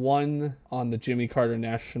 It's the one on the Jimmy Carter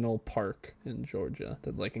National Park in Georgia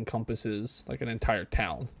that like encompasses like an entire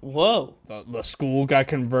town. Whoa. The school got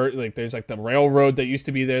converted. Like there's like the railroad that used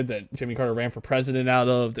to be there that Jimmy Carter ran for president out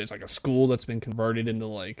of. There's like a school that's been converted into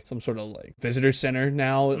like some sort of like visitor center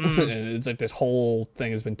now. And it's like this whole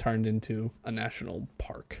thing has been turned into a national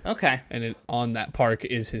park. Okay. And on that park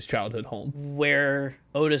is his childhood home. Where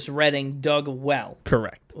Otis Redding dug a well.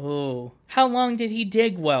 Correct. Oh. How long did he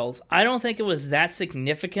dig wells? I don't think it was that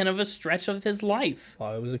significant of a stretch of his life.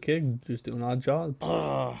 While I was a kid, just doing odd jobs.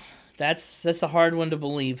 Oh, that's a hard one to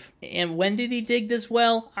believe. And when did he dig this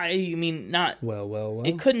well? You mean not... Well.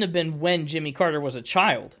 It couldn't have been when Jimmy Carter was a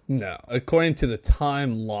child. No. According to the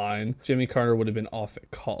timeline, Jimmy Carter would have been off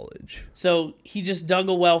at college. So he just dug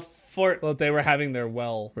a well for... Well, they were having their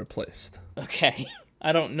well replaced. Okay.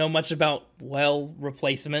 I don't know much about well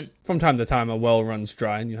replacement. From time to time, a well runs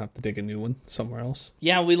dry and you have to dig a new one somewhere else.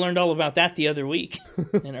 Yeah, we learned all about that the other week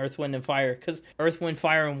in Earth, Wind, and Fire. Because Earth, Wind,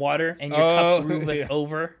 Fire, and Water, and your cup grooveth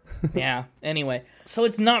over. Yeah, anyway. So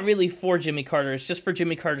it's not really for Jimmy Carter. It's just for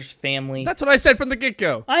Jimmy Carter's family. That's what I said from the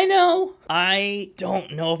get-go. I know. I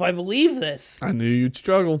don't know if I believe this. I knew you'd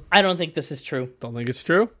struggle. I don't think this is true. Don't think it's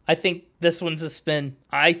true? I think this one's a spin.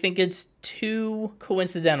 I think it's too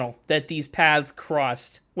coincidental that these paths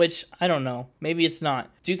crossed, which I don't know. Maybe it's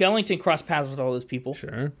not. Duke Ellington crossed paths with all those people.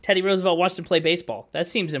 Sure. Teddy Roosevelt watched him play baseball. That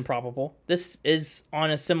seems improbable. This is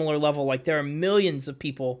on a similar level. Like, there are millions of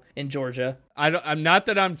people in Georgia. I'm not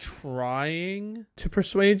that I'm trying to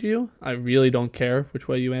persuade you. I really don't care which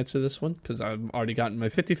way you answer this one because I've already gotten my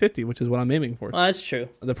 50-50, which is what I'm aiming for. Well, that's true.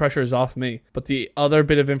 The pressure is off me. But the other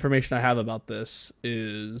bit of information I have about this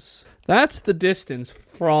is that's the distance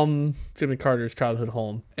from Jimmy Carter's childhood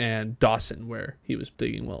home and Dawson, where he was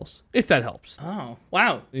digging wells. Wells, if that helps. Oh,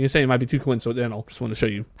 wow. You're saying it might be too coincidental. Just want to show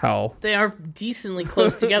you how. They are decently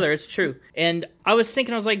close together. It's true. And I was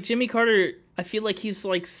like, Jimmy Carter, I feel like he's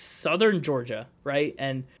like southern Georgia, right?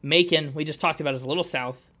 And Macon, we just talked about, is a little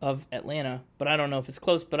south of Atlanta, but I don't know if it's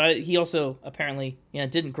close. But he also apparently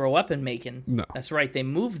didn't grow up in Macon. No. That's right. They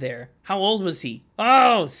moved there. How old was he?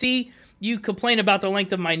 Oh, see? You complain about the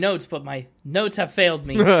length of my notes, but my notes have failed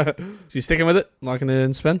me. So you sticking with it? Locking it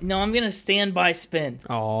in spin? No, I'm going to stand by spin.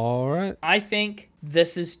 All right. I think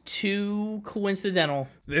this is too coincidental.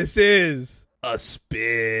 This is a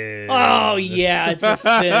spin. Oh, yeah, it's a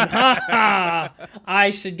spin. Ha ha!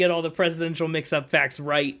 I should get all the presidential mix-up facts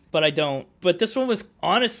right, but I don't. But this one was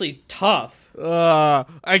honestly tough.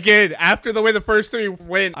 Again, after the way the first three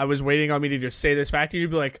went, I was waiting on me to just say this fact, and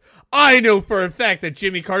you'd be like, I know for a fact that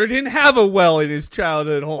Jimmy Carter didn't have a well in his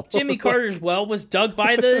childhood home. Jimmy Carter's well was dug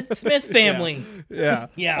by the Smith family. Yeah.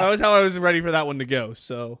 Yeah. That was how I was ready for that one to go,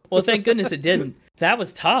 so. Well, thank goodness it didn't. That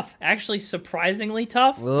was tough. Actually, surprisingly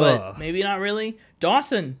tough, but maybe not really.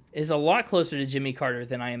 Dawson is a lot closer to Jimmy Carter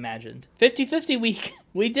than I imagined. 50-50 week.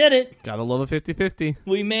 We did it. Gotta love a 50-50.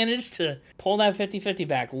 We managed to pull that 50-50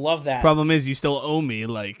 back. Love that. Problem is, you still owe me,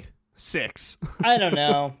 like, 6. I don't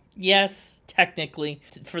know. Yes, technically,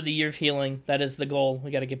 for the year of healing, that is the goal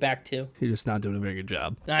we got to get back to. You're just not doing a very good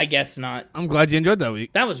job. I guess not. I'm glad you enjoyed that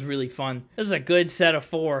week. That was really fun. It was a good set of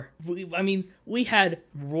 4. We had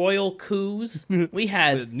royal coups. We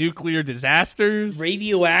had nuclear disasters,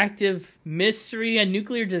 radioactive mystery and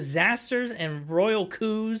nuclear disasters and royal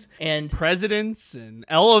coups and presidents and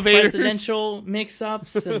elevators. Presidential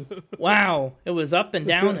mix-ups. And wow, it was up and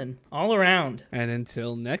down and all around. And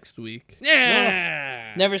until next week.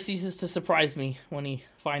 Yeah! Never ceases to surprise me when he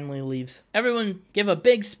finally leaves. Everyone give a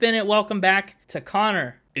big spin at welcome back to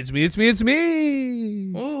Connor. It's me, it's me, it's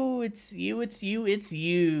me! Ooh, it's you, it's you, it's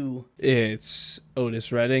you. It's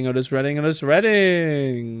Otis Redding, Otis Redding, Otis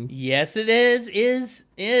Redding. Yes, it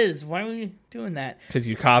is. Why are we doing that? Because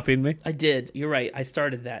you copied me? I did. You're right. I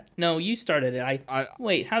started that. No, you started it.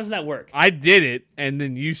 Wait, how does that work? I did it, and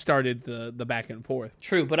then you started the back and forth.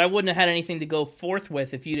 True, but I wouldn't have had anything to go forth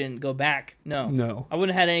with if you didn't go back. No. I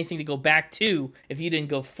wouldn't have had anything to go back to if you didn't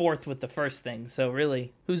go forth with the first thing. So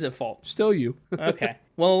really, who's at fault? Still you. Okay.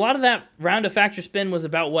 Well, a lot of that round of Factor Spin was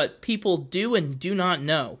about what people do and do not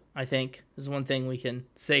know, I think, is one thing we can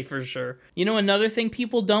say for sure. You know another thing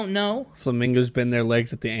people don't know? Flamingos bend their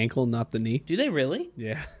legs at the ankle, not the knee. Do they really?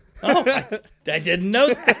 Yeah. Oh, I didn't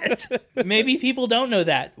know that. Maybe people don't know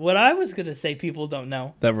that. What I was going to say people don't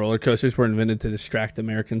know. That roller coasters were invented to distract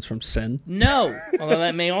Americans from sin? No, although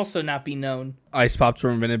that may also not be known. Ice pops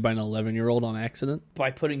were invented by an 11-year-old on accident?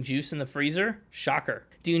 By putting juice in the freezer? Shocker.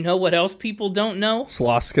 Do you know what else people don't know?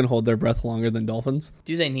 Sloths can hold their breath longer than dolphins?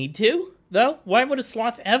 Do they need to, though? Why would a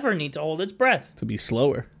sloth ever need to hold its breath? To be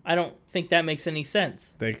slower. I don't think that makes any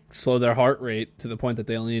sense. They slow their heart rate to the point that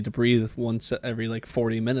they only need to breathe once every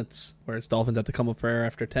 40 minutes, whereas dolphins have to come up for air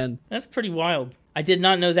after 10. That's pretty wild. I did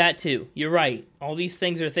not know that too. You're right. All these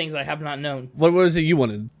things are things I have not known. What was it you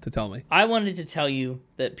wanted to tell me? I wanted to tell you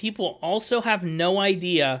that people also have no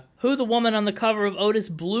idea who the woman on the cover of Otis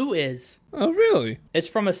Blue is. Oh, really? It's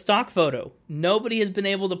from a stock photo. Nobody has been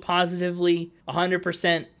able to positively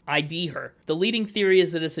 100% ID her. The leading theory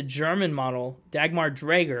is that it's a German model, Dagmar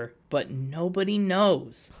Drager, but nobody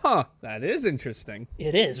knows. Huh, that is interesting.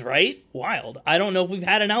 It is, right? Wild. I don't know if we've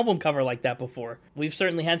had an album cover like that before. We've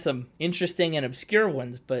certainly had some interesting and obscure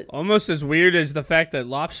ones, but... Almost as weird as the fact that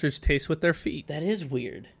lobsters taste with their feet. That is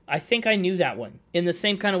weird. I think I knew that one. In the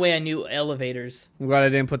same kind of way I knew elevators. I'm glad I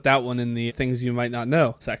didn't put that one in the things you might not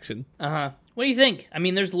know section. Uh-huh. What do you think? I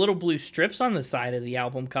mean, there's little blue strips on the side of the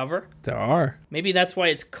album cover. There are. Maybe that's why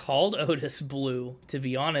it's called Otis Blue, to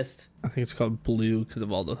be honest. I think it's called Blue because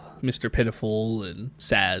of all the Mr. Pitiful and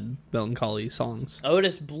sad, melancholy songs.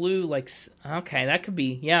 Otis Blue, okay, that could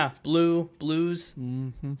be, yeah, blue, blues,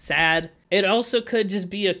 sad. It also could just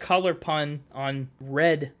be a color pun on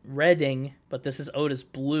Redding, but this is Otis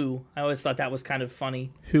Blue. I always thought that was kind of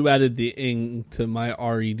funny. Who added the ing to my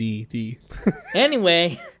REDD?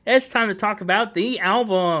 Anyway, it's time to talk about the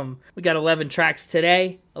album. We got 11 tracks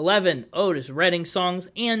today. 11 Otis Redding songs,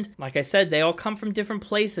 and like I said, they all come from different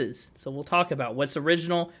places. So we'll talk about what's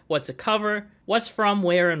original, what's a cover, what's from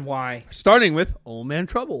where, and why. Starting with Old Man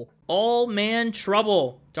Trouble. Old Man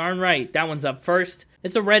Trouble. Darn right, that one's up first.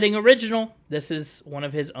 It's a Redding original. This is one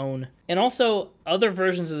of his own. And also, other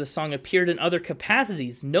versions of the song appeared in other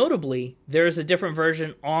capacities. Notably, there is a different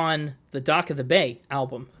version on the Dock of the Bay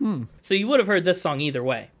album. So you would have heard this song either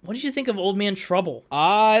way. What did you think of Old Man Trouble?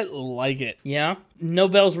 I like it. Yeah? No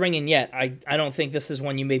bells ringing yet. I don't think this is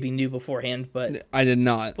one you maybe knew beforehand, but... I did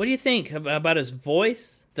not. What do you think about his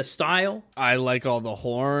voice? the style. I like all the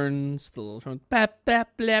horns, the little trumpet, bap,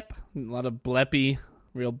 bap, blep. A lot of bleppy,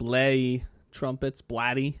 real blay trumpets,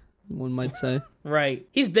 blatty, one might say. Right.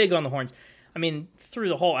 He's big on the horns. I mean, through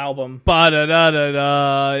the whole album.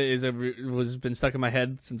 Ba-da-da-da-da was been stuck in my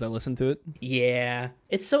head since I listened to it. Yeah.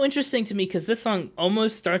 It's so interesting to me because this song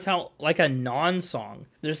almost starts out like a non-song.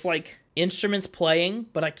 There's like instruments playing,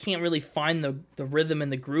 but I can't really find the rhythm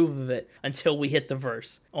and the groove of it until we hit the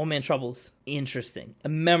verse. Old Man Trouble's interesting. A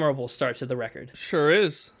memorable start to the record. Sure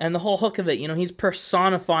is. And the whole hook of it, he's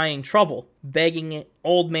personifying trouble, begging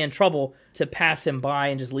Old Man Trouble to pass him by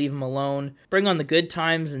and just leave him alone, bring on the good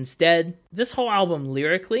times instead. This whole album,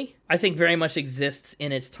 lyrically, I think very much exists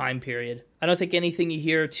in its time period. I don't think anything you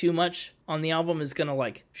hear too much on the album is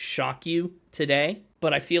gonna, shock you today,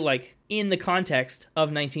 but I feel like in the context of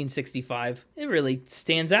 1965, it really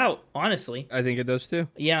stands out, honestly. I think it does too.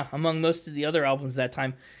 Yeah, among most of the other albums that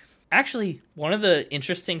time. Actually, one of the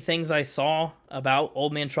interesting things I saw about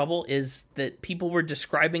Old Man Trouble is that people were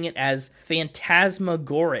describing it as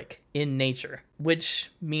phantasmagoric in nature, which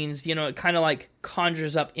means, it kind of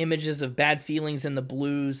conjures up images of bad feelings in the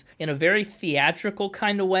blues in a very theatrical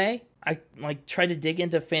kind of way. I tried to dig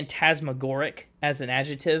into phantasmagoric as an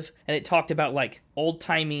adjective, and it talked about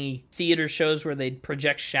old-timey theater shows where they'd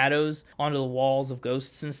project shadows onto the walls of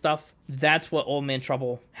ghosts and stuff. That's what Old Man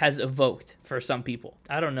Trouble has evoked for some people.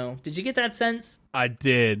 I don't know. Did you get that sense? I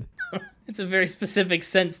did. It's a very specific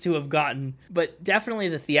sense to have gotten, but definitely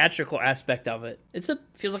the theatrical aspect of it.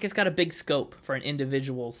 Feels like it's got a big scope for an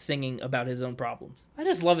individual singing about his own problems. I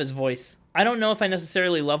just love his voice. I don't know if I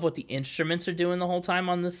necessarily love what the instruments are doing the whole time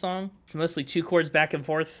on this song. It's mostly 2 chords back and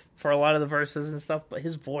forth for a lot of the verses and stuff, but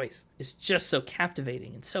his voice is just so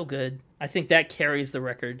captivating and so good. I think that carries the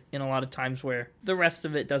record in a lot of times where the rest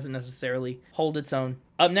of it doesn't necessarily hold its own.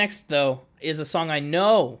 Up next, though, is a song I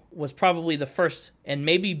know was probably the first and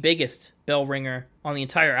maybe biggest bell ringer on the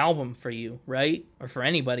entire album for you, right? Or for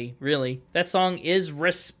anybody, really. That song is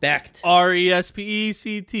Respect.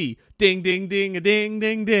 R-E-S-P-E-C-T. Ding, ding, ding, a ding,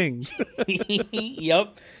 ding, ding.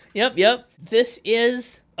 Yep. This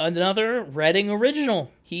is another Redding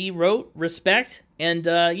original. He wrote Respect, and,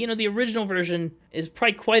 the original version is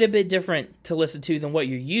probably quite a bit different to listen to than what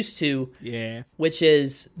you're used to. Yeah. Which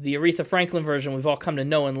is the Aretha Franklin version we've all come to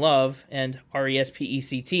know and love, and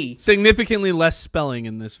R-E-S-P-E-C-T. Significantly less spelling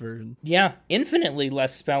in this version. Yeah, infinitely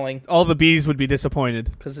less spelling. All the B's would be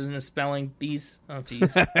disappointed. Because there's no spelling bees. Oh,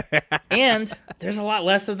 jeez. And there's a lot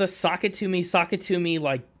less of the sock it to me,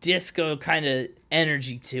 disco kind of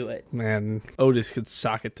energy to it. Man, Otis could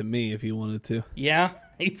sock it to me if he wanted to. Yeah,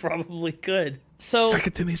 he probably could. So suck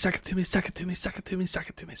it to me, suck it to me, suck it to me, suck it to me, suck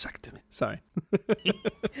it to me, suck it to me. Sorry.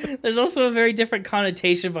 There's also a very different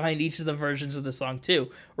connotation behind each of the versions of the song too,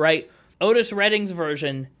 right? Otis Redding's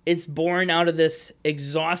version, it's born out of this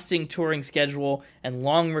exhausting touring schedule and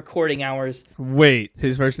long recording hours. Wait,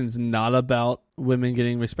 his version's not about women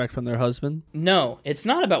getting respect from their husband? No, it's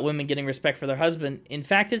not about women getting respect for their husband. In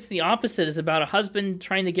fact, it's the opposite. It's about a husband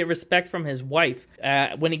trying to get respect from his wife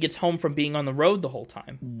when he gets home from being on the road the whole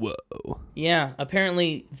time. Whoa. Yeah,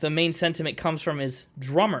 apparently the main sentiment comes from his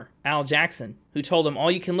drummer, Al Jackson, who told him all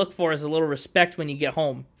you can look for is a little respect when you get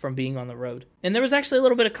home from being on the road. And there was actually a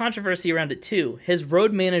little bit of controversy around it too. His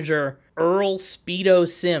road manager, Earl Speedo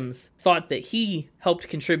Sims, thought that he helped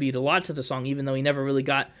contribute a lot to the song, even though he never really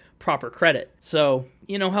got proper credit. So,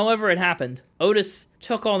 however it happened, Otis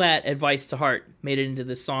took all that advice to heart, made it into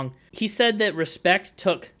this song. He said that Respect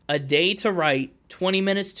took a day to write, 20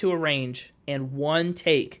 minutes to arrange, and 1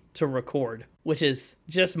 take to record, which is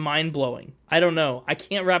just mind-blowing. I don't know. I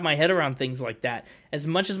can't wrap my head around things like that. As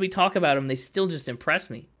much as we talk about them, they still just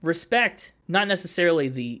impress me. Respect, not necessarily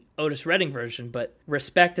the Otis Redding version, but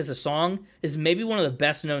Respect as a song is maybe one of the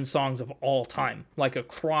best-known songs of all time,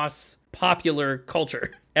 across popular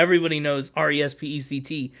culture. Everybody knows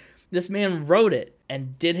R-E-S-P-E-C-T. This man wrote it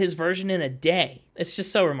and did his version in a day. It's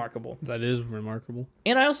just so remarkable. That is remarkable.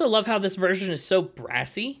 And I also love how this version is so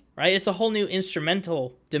brassy, right? It's a whole new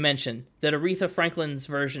instrumental dimension that Aretha Franklin's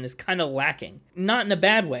version is kind of lacking. Not in a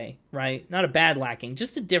bad way, right? Not a bad lacking,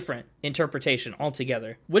 just a different interpretation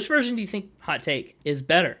altogether. Which version do you think, hot take, is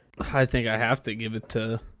better? I think I have to give it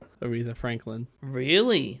to Aretha Franklin.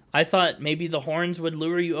 Really? I thought maybe the horns would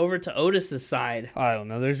lure you over to Otis's side. I don't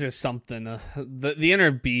know. There's just something. The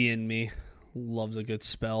inner bee in me loves a good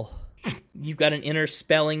spell. You've got an inner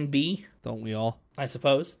spelling bee? Don't we all? I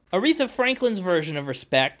suppose. Aretha Franklin's version of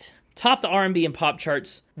Respect topped the R&B and pop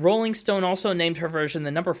charts. Rolling Stone also named her version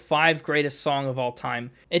the number 5 greatest song of all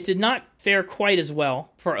time. It did not fare quite as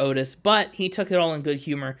well for Otis, but he took it all in good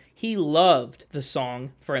humor. He loved the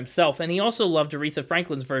song for himself, and he also loved Aretha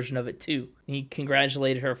Franklin's version of it too. He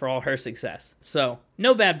congratulated her for all her success. So,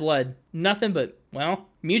 no bad blood, nothing but, well,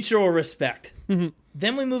 mutual respect.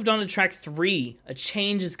 Then we moved on to track 3, A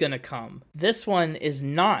Change Is Gonna Come. This one is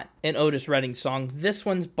not an Otis Redding song. This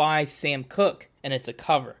one's by Sam Cooke, and it's a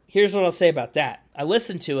cover. Here's what I'll say about that. I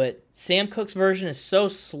listened to it. Sam Cooke's version is so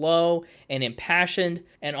slow and impassioned,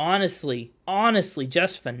 and honestly,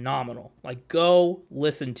 just phenomenal. Like, go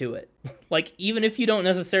listen to it. Like, even if you don't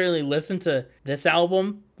necessarily listen to this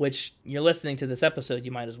album, which you're listening to this episode,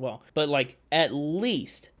 you might as well. But, like, at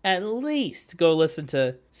least go listen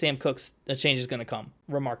to Sam Cooke's A Change Is Gonna Come.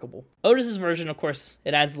 Remarkable. Otis's version, of course,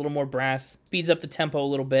 it adds a little more brass, speeds up the tempo a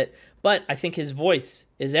little bit, but I think his voice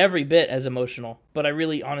is every bit as emotional. But I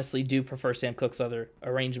really honestly do prefer Sam Cooke's other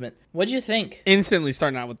arrangement. What'd you think? Instantly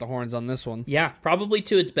starting out with the horns on this one. Yeah, probably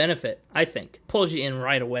to its benefit, I think. Pulls you in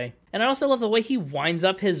right away. And I also love the way he winds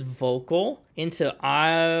up his vocal into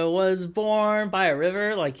I Was Born by a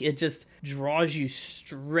River. Like, it just draws you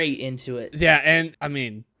straight into it. Yeah, and I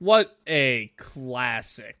mean, what a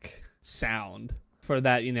classic sound. For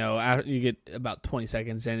that, you know, you get about 20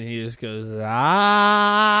 seconds in and he just goes,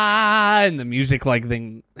 ah, and the music like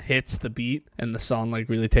thing hits the beat and the song like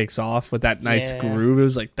really takes off with that nice groove. It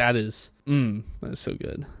was like, that is so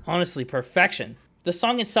good. Honestly, perfection. The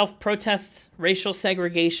song itself protests racial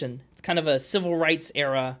segregation. It's kind of a civil rights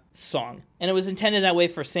era song. And it was intended that way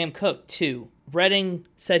for Sam Cooke, too. Redding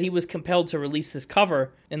said he was compelled to release this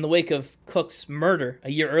cover in the wake of Cooke's murder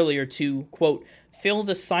a year earlier to, quote, fill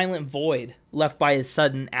the silent void left by his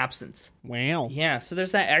sudden absence. Wow. Yeah, so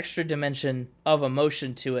there's that extra dimension of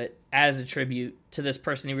emotion to it as a tribute to this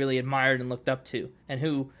person he really admired and looked up to, and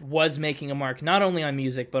who was making a mark not only on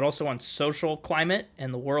music, but also on social climate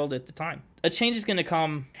and the world at the time. A Change Is Gonna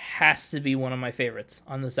Come has to be one of my favorites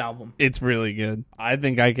on this album. It's really good. I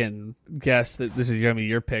think I can guess that this is going to be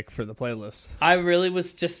your pick for the playlist. I really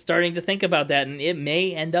was just starting to think about that, and it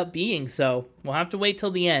may end up being so. We'll have to wait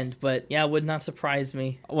till the end, but yeah, it would not surprise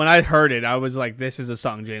me. When I heard it, I was like, this is a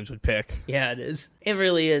song James would pick. Yeah, it is. It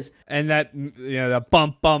really is. And that, you know, that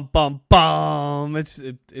bump, bump, bump, bum, it's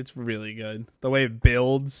really good. The way it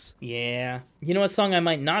builds. Yeah. You know what song I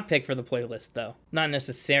might not pick for the playlist, though? Not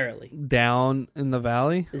necessarily. Down in the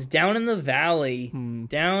Valley? It's Down in the Valley.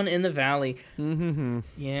 Down in the Valley. Mm-hmm.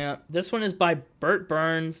 Yeah. This one is by Burt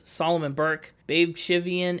Burns, Solomon Burke, Babe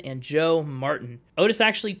Chivian, and Joe Martin. Otis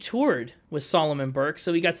actually toured with Solomon Burke,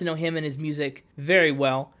 so we got to know him and his music very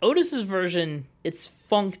well. Otis's version, it's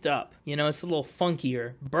funked up. You know, it's a little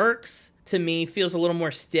funkier. Burke's, to me, feels a little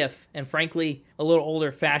more stiff and, frankly, a little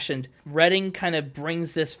older fashioned. Redding kind of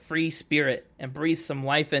brings this free spirit and breathes some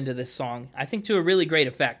life into this song, I think to a really great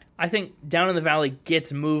effect. I think Down in the Valley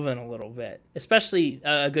gets moving a little bit, especially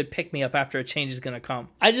a good pick-me-up after A Change Is Gonna Come.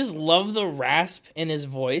 I just love the rasp in his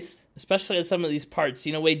voice, especially at some of these parts,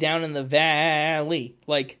 you know, way down in the valley.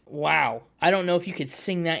 Like, wow. I don't know if you could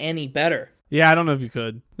sing that any better. Yeah, I don't know if you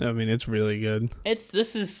could. I mean, it's really good.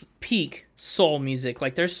 This is peak soul music.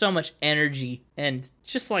 Like, there's so much energy and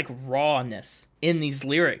just like rawness in these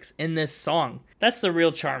lyrics, in this song. That's the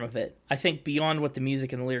real charm of it. I think beyond what the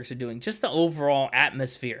music and the lyrics are doing, just the overall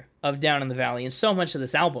atmosphere of Down in the Valley, and so much of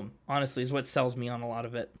this album, honestly, is what sells me on a lot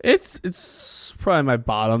of it. It's probably my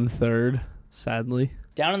bottom third, sadly.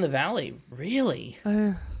 Down in the Valley, really?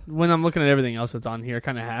 When I'm looking at everything else that's on here, it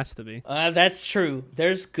kind of has to be. That's true.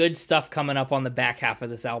 There's good stuff coming up on the back half of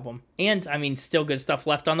this album. And, I mean, still good stuff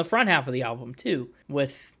left on the front half of the album, too.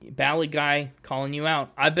 With Ballad Guy calling you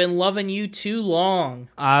out. I've been loving you too long.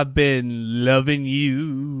 I've been loving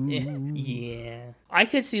you. Yeah. I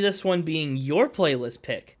could see this one being your playlist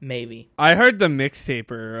pick, maybe. I heard the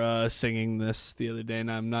mixtaper singing this the other day,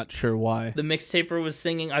 and I'm not sure why. The mixtaper was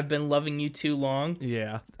singing I've been loving you too long?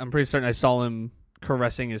 Yeah. I'm pretty certain I saw him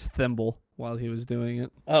caressing his thimble while he was doing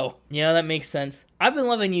it. Oh, yeah, that makes sense. I've been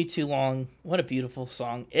loving you too long. What a beautiful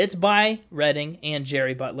song. It's by Redding and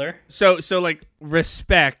Jerry Butler. So like,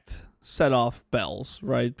 Respect set off bells,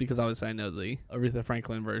 right? Because obviously I know the Aretha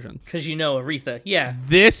Franklin version. Because you know Aretha, yeah.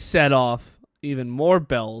 This set off even more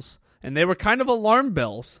bells, and they were kind of alarm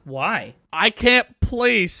bells. Why? I can't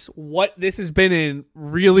place what this has been in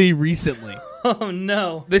really recently. Oh,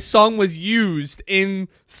 no. This song was used in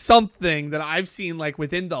something that I've seen like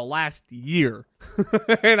within the last year.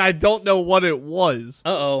 And I don't know what it was.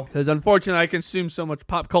 Uh-oh. Because unfortunately I consume so much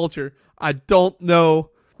pop culture. I don't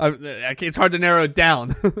know. It's hard to narrow it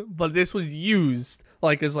down. But this was used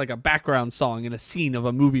like as like a background song in a scene of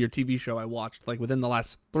a movie or TV show I watched like within the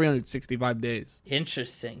last 365 days.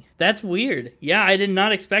 Interesting. That's weird. Yeah, I did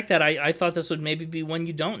not expect that. I thought this would maybe be one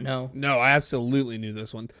you don't know. No, I absolutely knew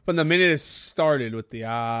this one. From the minute it started with the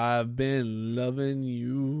I've been loving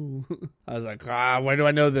you, I was like, why do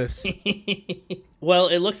I know this? Well,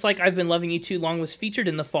 it looks like I've Been Loving You Too Long was featured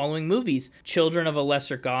in the following movies: Children of a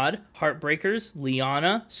Lesser God, Heartbreakers,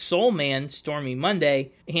 Liana, Soul Man, Stormy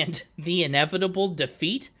Monday, and The Inevitable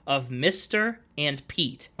Defeat of Mr. and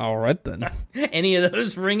Pete. All right, then. Any of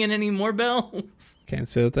those ringing any more bells? Can't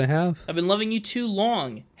say that they have. I've Been Loving You Too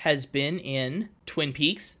Long has been in Twin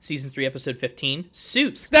Peaks, Season 3, Episode 15,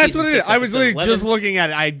 Suits. That's Season what it is. 6, I was Episode literally 11. just looking at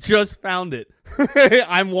it. I just found it.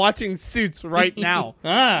 I'm watching Suits right now.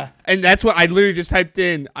 And that's what I literally just typed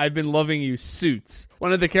in. I've been loving you, Suits.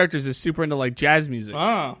 One of the characters is super into like jazz music.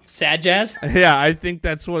 Sad jazz? Yeah, I think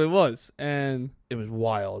that's what it was. And it was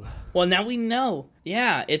wild. Well, now we know.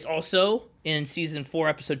 Yeah, it's also in Season 4,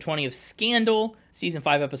 Episode 20 of Scandal, Season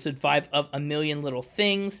 5, Episode 5 of A Million Little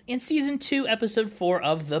Things, and Season 2, Episode 4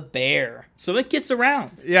 of The Bear. So it gets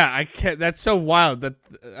around. Yeah, I can't. That's so wild that,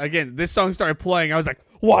 again, this song started playing. I was like,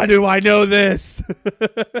 why do I know this?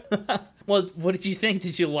 Well, what did you think?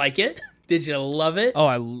 Did you like it? Did you love it? Oh,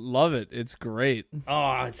 I love it. It's great.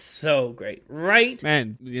 Oh, it's so great, right?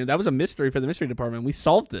 Man, that was a mystery for the mystery department. We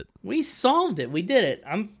solved it. We solved it. We did it.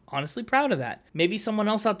 I'm honestly proud of that. Maybe someone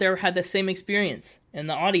else out there had the same experience in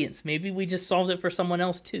the audience. Maybe we just solved it for someone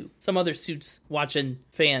else too. Some other Suits watching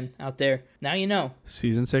fan out there. Now you know.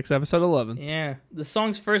 Season 6, Episode 11. Yeah. The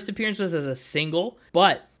song's first appearance was as a single,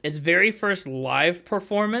 but its very first live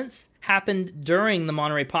performance happened during the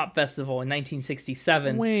Monterey Pop Festival in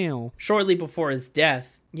 1967. Wow. Shortly before his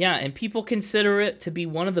death. Yeah, and people consider it to be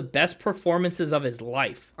one of the best performances of his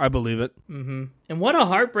life. I believe it. Mm-hmm. And what a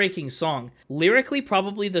heartbreaking song. Lyrically,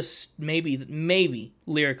 probably maybe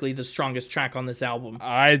lyrically the strongest track on this album.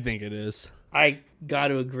 I think it is. I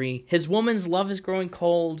gotta agree. His woman's love is growing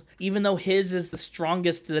cold, even though his is the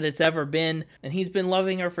strongest that it's ever been, and he's been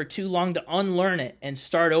loving her for too long to unlearn it and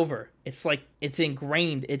start over. It's like it's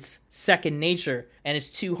ingrained, it's second nature, and it's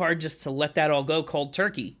too hard just to let that all go cold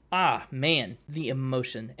turkey. Ah, man, the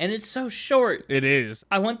emotion. And it's so short. It is.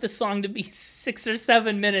 I want the song to be 6 or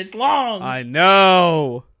 7 minutes long. I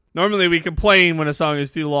know. Normally we complain when a song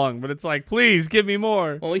is too long, but it's like, please give me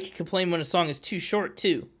more. Well, we can complain when a song is too short,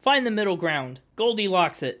 too. Find the middle ground.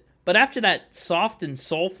 Goldilocks it. But after that soft and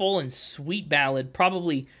soulful and sweet ballad,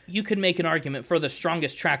 probably you could make an argument for the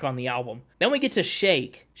strongest track on the album. Then we get to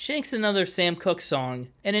Shake. Shake's another Sam Cooke song,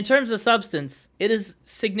 and in terms of substance, it is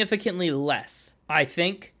significantly less, I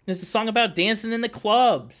think. It's a song about dancing in the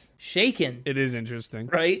clubs. Shakin'. It is interesting.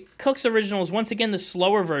 Right? Cooke's original is once again the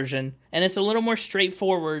slower version, and it's a little more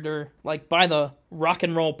straightforward, or like by the rock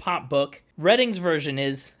and roll pop book. Redding's version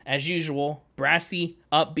is, as usual, brassy,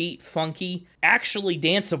 upbeat, funky, actually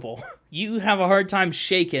danceable. You have a hard time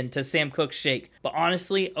shaking to Sam Cooke's Shake, but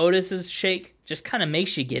honestly, Otis's Shake just kind of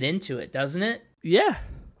makes you get into it, doesn't it? Yeah.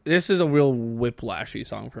 This is a real whiplashy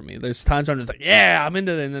song for me. There's times where I'm just like, yeah, I'm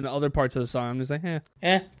into it, and then other parts of the song, I'm just like,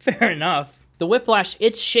 Fair enough. The whiplash,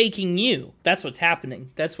 it's shaking you. That's what's happening.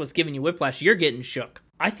 That's what's giving you whiplash. You're getting shook.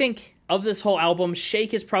 I think of this whole album,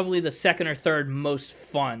 Shake is probably the second or third most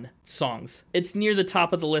fun songs. It's near the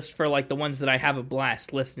top of the list for like the ones that I have a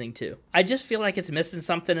blast listening to. I just feel like it's missing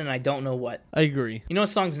something and I don't know what. I agree. You know what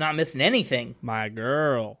song's not missing anything? My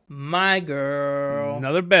girl. My girl.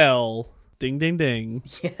 Another bell. Ding, ding, ding.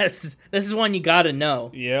 Yes, this is one you gotta know.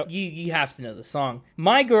 Yep. You have to know the song.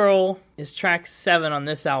 My Girl is track 7 on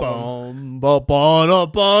this album. I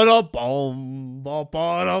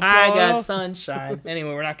got sunshine. Anyway,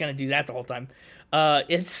 we're not gonna do that the whole time.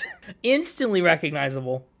 It's instantly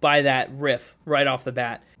recognizable by that riff right off the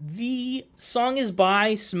bat. The song is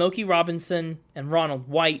by Smokey Robinson and Ronald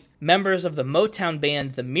White, members of the Motown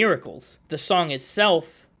band The Miracles. The song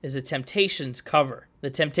itself is a Temptations cover. The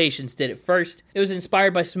Temptations did it first. It was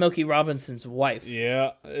inspired by Smokey Robinson's wife.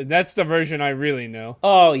 Yeah, that's the version I really know.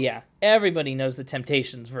 Oh, yeah. Everybody knows the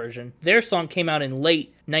Temptations version. Their song came out in late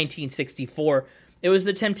 1964. It was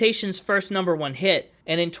the Temptations' first #1 hit,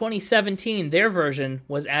 and in 2017, their version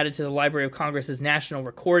was added to the Library of Congress's National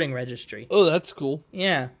Recording Registry. Oh, that's cool.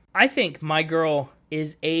 Yeah. I think My Girl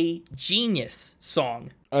is a genius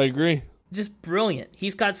song. I agree. Just brilliant.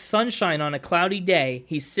 He's got sunshine on a cloudy day.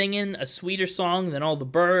 He's singing a sweeter song than all the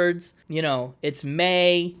birds. You know, it's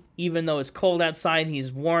May. Even though it's cold outside, he's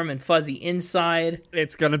warm and fuzzy inside.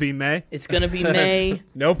 It's gonna be May. It's gonna be May.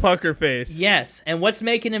 No pucker face. Yes. And what's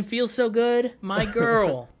making him feel so good? My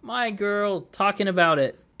girl. My girl. Talking about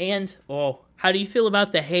it. And, how do you feel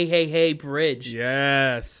about the Hey, Hey, Hey bridge?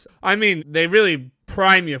 Yes. I mean, they really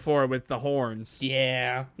prime you for it with the horns.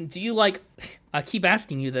 Yeah. Do you like... I keep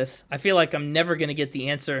asking you this. I feel like I'm never going to get the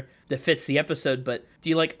answer that fits the episode, but do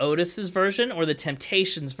you like Otis's version or the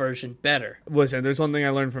Temptations version better? Listen, there's one thing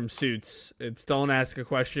I learned from Suits. It's don't ask a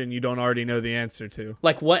question you don't already know the answer to.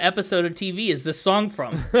 Like, what episode of TV is this song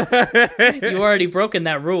from? You already broken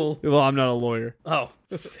that rule. Well, I'm not a lawyer. Oh,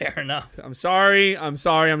 fair enough. I'm sorry,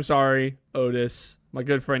 Otis. My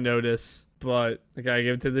good friend Otis. But I gotta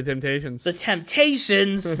give it to the Temptations. The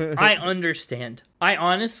Temptations, I understand. I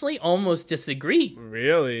honestly almost disagree.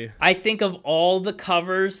 Really? I think of all the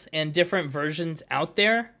covers and different versions out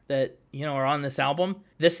there that, you know, are on this album,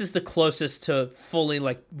 this is the closest to fully,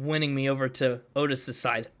 like, winning me over to Otis's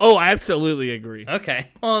side. Oh, I absolutely agree. Okay.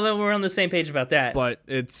 Well, then we're on the same page about that. But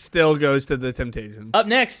it still goes to the Temptations. Up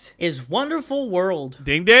next is Wonderful World.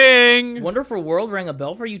 Ding ding! Wonderful World rang a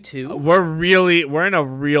bell for you too? We're in a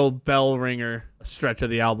real bell ringer stretch of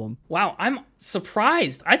the album. Wow, I'm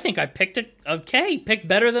surprised. I think I picked picked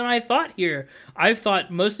better than I thought here. I thought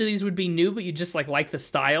most of these would be new, but you just like the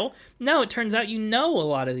style. No, it turns out you know a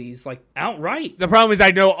lot of these, like, outright. The problem is I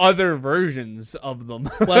know other versions of them.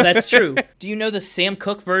 Well, that's true. Do you know the Sam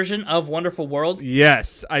Cooke version of Wonderful World?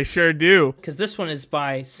 Yes, I sure do. Because this one is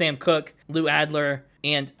by Sam Cooke, Lou Adler,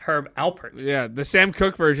 and Herb Alpert. Yeah, the Sam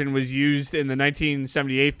Cooke version was used in the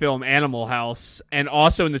 1978 film Animal House, and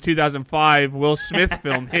also in the 2005 Will Smith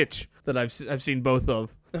film Hitch, that I've seen both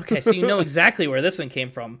of. Okay, so you know exactly where this one came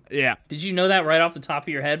from. Yeah. Did you know that right off the top of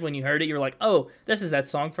your head when you heard it? You were like, oh, this is that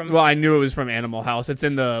song from... Well, I knew it was from Animal House. It's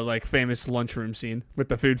in the, like, famous lunchroom scene with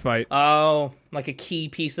the food fight. Oh, like a key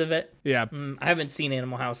piece of it? Yeah. I haven't seen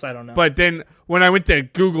Animal House. I don't know. But then when I went to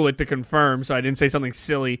Google it to confirm, so I didn't say something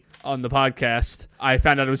silly on the podcast, I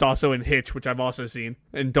found out it was also in Hitch, which I've also seen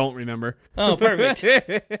and don't remember. Oh, perfect.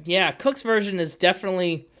 Yeah, Cooke's version is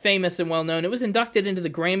definitely famous and well-known. It was inducted into the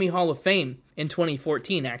Grammy Hall of Fame in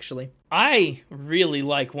 2014, actually. I really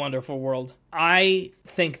like Wonderful World. I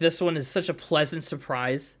think this one is such a pleasant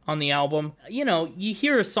surprise on the album. You know, you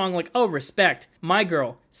hear a song like, oh, Respect, My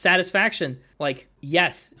Girl, Satisfaction. Like,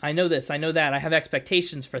 yes, I know this, I know that, I have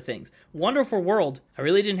expectations for things. Wonderful World, I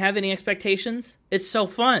really didn't have any expectations. It's so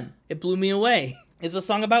fun. It blew me away. It's a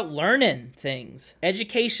song about learning things.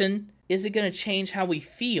 Education, is it going to change how we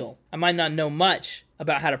feel? I might not know much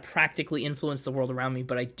about how to practically influence the world around me,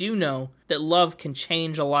 but I do know that love can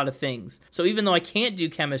change a lot of things. So even though I can't do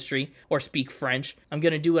chemistry or speak French, I'm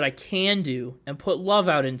going to do what I can do and put love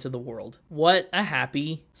out into the world. What a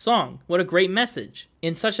happy song. What a great message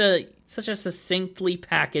in such a succinctly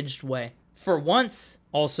packaged way. For once,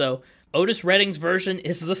 also, Otis Redding's version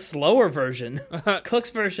is the slower version. Cooke's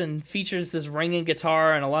version features this ringing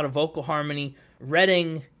guitar and a lot of vocal harmony.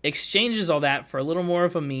 Redding exchanges all that for a little more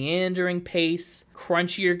of a meandering pace,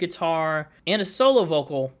 crunchier guitar, and a solo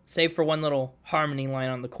vocal, save for one little harmony line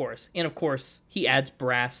on the chorus. And of course, he adds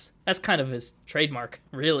brass. That's kind of his trademark,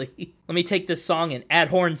 really. Let me take this song and add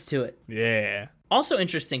horns to it. Yeah. Also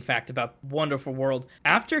interesting fact about Wonderful World,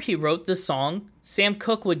 after he wrote this song, Sam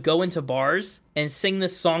Cooke would go into bars and sing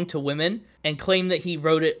this song to women and claim that he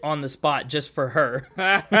wrote it on the spot just for her.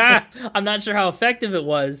 I'm not sure how effective it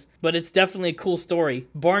was, but it's definitely a cool story.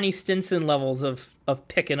 Barney Stinson levels of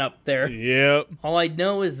picking up there. Yep. All I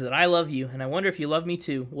know is that I love you, and I wonder if you love me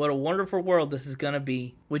too. What a wonderful world this is going to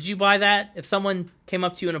be. Would you buy that? If someone came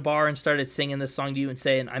up to you in a bar and started singing this song to you and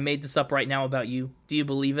saying, I made this up right now about you, do you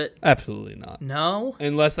believe it? Absolutely not. No?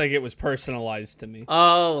 Unless, like, it was personalized to me.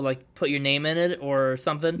 Oh, like put your name in it or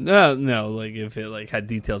something? No, like if it like had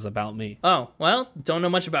details about me. Oh, well, don't know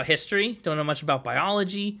much about history, don't know much about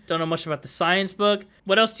biology, don't know much about the science book.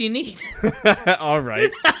 What else do you need? All right.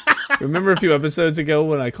 Remember a few episodes ago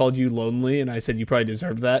when I called you lonely and I said you probably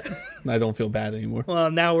deserved that? I don't feel bad anymore. Well,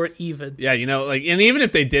 now we're even. Yeah, you know, like, and even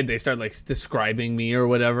if they did, they start like describing me or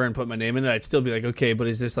whatever and put my name in it, I'd still be like, okay, but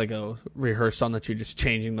is this like a rehearsed song that you're just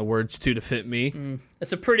changing the words to fit me?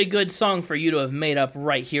 It's a pretty good song for you to have made up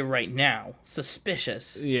right here, right now.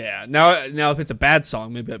 Suspicious. Yeah. Now if it's a bad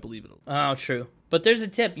song, maybe I believe it. Oh, true. But there's a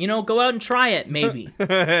tip. You know, go out and try it, maybe.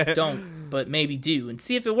 Don't, but maybe do, and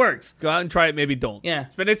see if it works. Go out and try it, maybe don't. Yeah.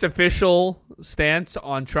 It's been its official stance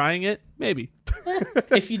on trying it, maybe.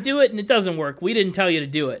 If you do it and it doesn't work, we didn't tell you to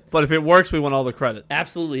do it. But if it works, we want all the credit.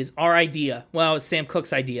 Absolutely. It's our idea. Well, it's Sam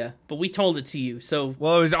Cooke's idea, but we told it to you, so...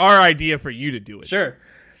 Well, it was our idea for you to do it. Sure.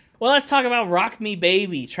 Well, let's talk about Rock Me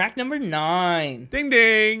Baby, track number 9. Ding,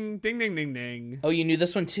 ding. Ding, ding, ding, ding. Oh, you knew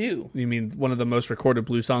this one too. You mean one of the most recorded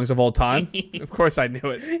blues songs of all time? Of course I knew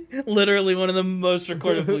it. Literally one of the most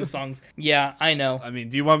recorded blues songs. Yeah, I know. I mean,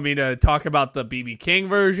 do you want me to talk about the B.B. King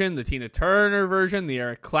version, the Tina Turner version, the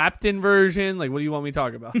Eric Clapton version? Like, what do you want me to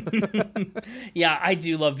talk about? Yeah, I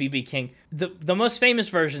do love B.B. King. The most famous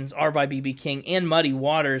versions are by B.B. King and Muddy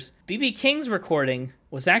Waters. B.B. King's recording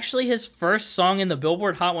was actually his first song in the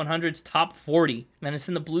Billboard Hot 100's Top 40, and it's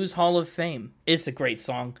in the Blues Hall of Fame. It's a great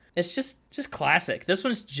song. It's just classic. This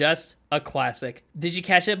one's just a classic. Did you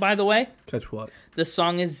catch it, by the way? Catch what? This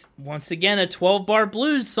song is, once again, a 12-bar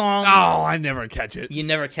blues song. Oh, I never catch it. You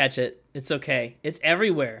never catch it. It's okay. It's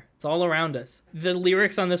everywhere. It's all around us. The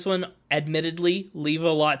lyrics on this one, admittedly, leave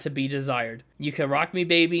a lot to be desired. You can rock me,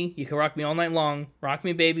 baby. You can rock me all night long. Rock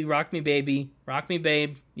me, baby. Rock me, baby. Rock me,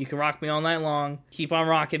 babe. You can rock me all night long. Keep on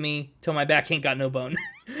rocking me till my back ain't got no bone.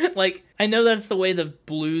 Like, I know that's the way the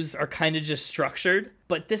blues are kind of just structured,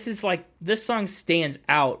 but this song stands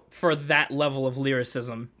out for that level of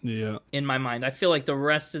lyricism. Yeah. In my mind. I feel like the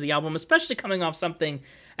rest of the album, especially coming off something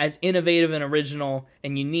as innovative and original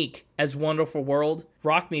and unique as Wonderful World,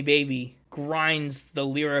 Rock Me Baby grinds the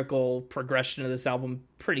lyrical progression of this album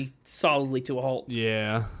pretty solidly to a halt.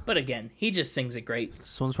 Yeah. But again, he just sings it great.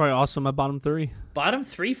 This one's probably also my bottom 3. Bottom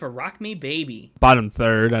 3 for Rock Me Baby. Bottom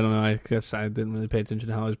 3rd. I don't know. I guess I didn't really pay attention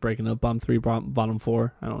to how I was breaking up. Bottom 3, bottom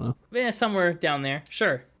 4. I don't know. Yeah, somewhere down there.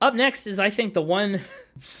 Sure. Up next is, I think, the one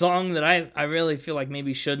song that I really feel like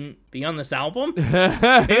maybe shouldn't be on this album. Maybe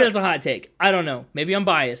that's a hot take. I don't know. Maybe I'm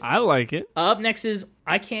biased. I like it. Up next is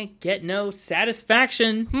I Can't Get No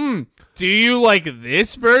Satisfaction. Do you like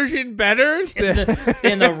this version better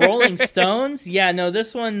than the Rolling Stones? Yeah, no,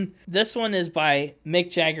 this one is by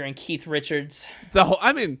Mick Jagger and Keith Richards.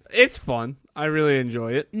 It's fun. I really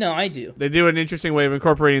enjoy it. No, I do. They do an interesting way of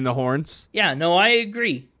incorporating the horns. Yeah, no, I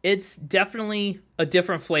agree. It's definitely a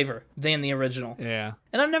different flavor than the original. Yeah.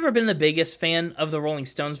 And I've never been the biggest fan of the Rolling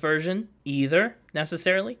Stones version either,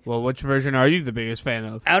 necessarily. Well, which version are you the biggest fan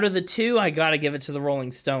of? Out of the two, I gotta give it to the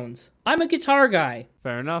Rolling Stones. I'm a guitar guy.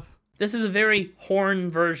 Fair enough. This is a very horn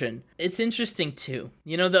version. It's interesting, too.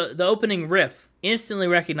 You know, the opening riff, instantly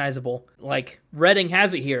recognizable. Like, Redding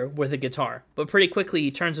has it here with a guitar, but pretty quickly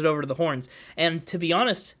he turns it over to the horns. And to be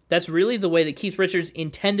honest, that's really the way that Keith Richards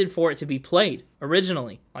intended for it to be played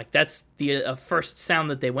originally. Like, that's the first sound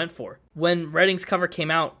that they went for. When Redding's cover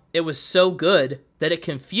came out, it was so good that it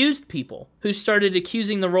confused people who started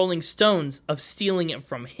accusing the Rolling Stones of stealing it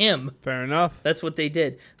from him. Fair enough. That's what they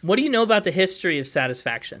did. What do you know about the history of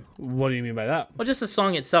Satisfaction? What do you mean by that? Well, just the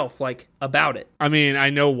song itself, like, about it. I mean, I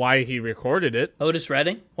know why he recorded it. Otis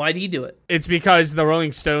Redding? Why did he do it? It's because the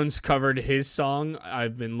Rolling Stones covered his song,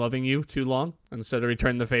 I've Been Loving You Too Long. And so to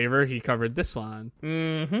return the favor, he covered this one.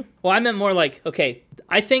 Mm-hmm. Well, I meant more like, okay,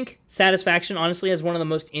 I think Satisfaction honestly has one of the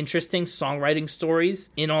most interesting songwriting stories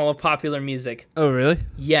in all of popular music. Oh, really?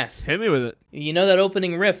 Yes. Hit me with it. You know that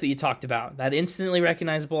opening riff that you talked about? That instantly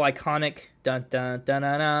recognizable, iconic dun dun dun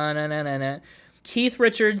dun dun dun dun dun. Keith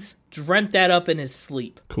Richards dreamt that up in his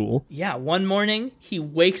sleep. Cool. Yeah, one morning, he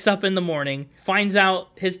wakes up in the morning, finds out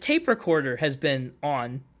his tape recorder has been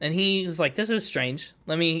on, and he was like, this is strange.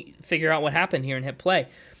 Let me figure out what happened here and hit play.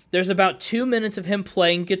 There's about 2 minutes of him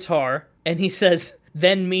playing guitar, and he says,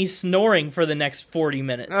 then me snoring for the next 40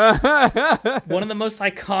 minutes. One of the most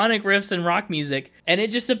iconic riffs in rock music, and it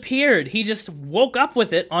just appeared. He just woke up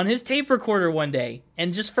with it on his tape recorder one day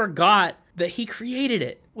and just forgot that he created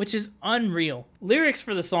it, which is unreal. Lyrics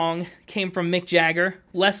for the song came from Mick Jagger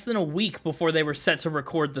less than a week before they were set to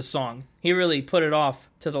record the song. He really put it off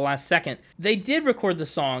to the last second. They did record the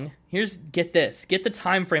song. Get the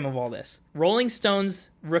time frame of all this. Rolling Stones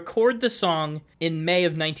record the song in May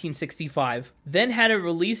of 1965, then had it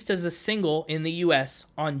released as a single in the US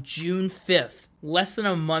on June 5th, less than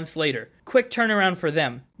a month later. Quick turnaround for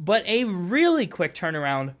them, but a really quick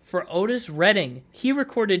turnaround for Otis Redding. He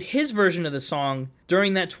recorded his version of the song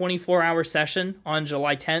during that 24-hour session on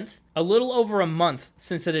July 10th, a little over a month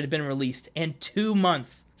since it had been released, and 2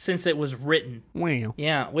 months since it was written. Wow.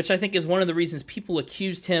 Yeah, which I think is one of the reasons people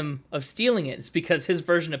accused him of stealing it, is because his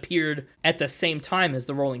version appeared at the same time as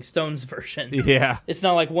the Rolling Stones version. Yeah. It's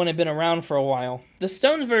not like one had been around for a while. The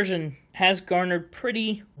Stones version has garnered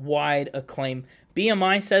pretty wide acclaim.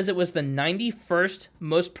 BMI says it was the 91st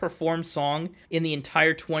most performed song in the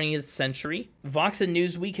entire 20th century. Vox and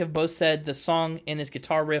Newsweek have both said the song and his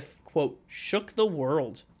guitar riff, quote, shook the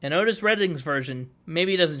world. And Otis Redding's version,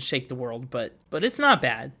 maybe it doesn't shake the world, but it's not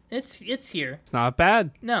bad. It's here. It's not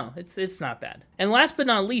bad. No, it's not bad. And last but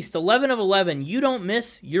not least, 11 of 11, You Don't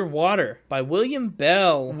Miss Your Water by William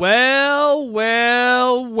Bell. Well.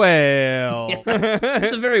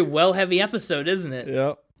 It's a very well-heavy episode, isn't it?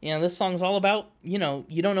 Yep. Yeah, this song's all about, you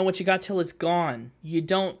don't know what you got till it's gone. You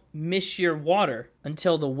don't miss your water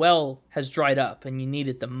until the well has dried up and you need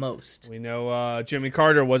it the most. We know Jimmy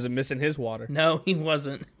Carter wasn't missing his water. No, he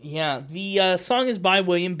wasn't. Yeah, the song is by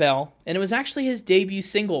William Bell, and it was actually his debut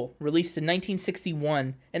single, released in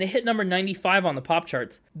 1961, and it hit number 95 on the pop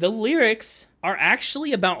charts. The lyrics are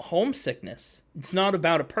actually about homesickness. It's not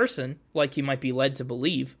about a person, like you might be led to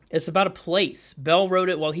believe. It's about a place. Bell wrote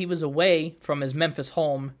it while he was away from his Memphis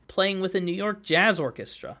home, playing with a New York jazz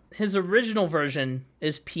orchestra. His original version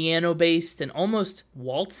is piano-based and almost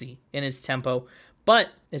waltzy in its tempo, but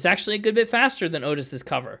it's actually a good bit faster than Otis's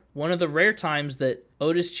cover. One of the rare times that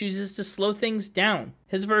Otis chooses to slow things down.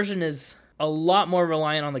 His version is a lot more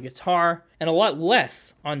reliant on the guitar and a lot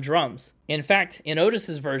less on drums. In fact, in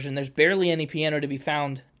Otis's version, there's barely any piano to be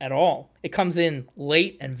found at all. It comes in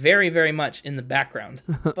late and very, very much in the background.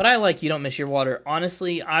 But I like You Don't Miss Your Water.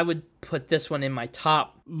 Honestly, I would put this one in my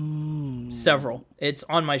top several. It's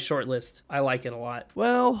on my short list. I like it a lot.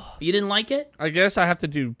 Well, You didn't like it? I guess I have to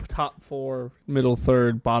do top 4, middle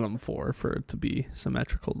 3rd, bottom 4 for it to be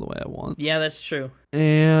symmetrical the way I want. Yeah, that's true.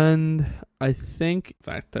 And I think the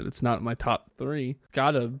fact that it's not my top 3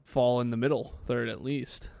 gotta fall in the middle 3rd at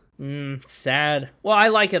least. Sad. Well, I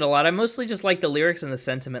like it a lot. I mostly just like the lyrics and the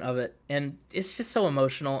sentiment of it. And it's just so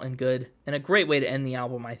emotional and good. And a great way to end the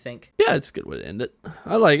album, I think. Yeah, it's a good way to end it.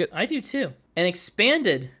 I like it. I do too. An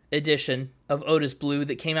expanded edition of Otis Blue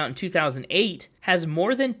that came out in 2008 has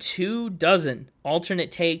more than 24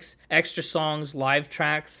 alternate takes, extra songs, live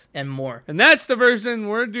tracks, and more. And that's the version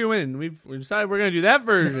we're doing. We decided we're going to do that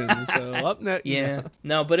version. So up next. Yeah.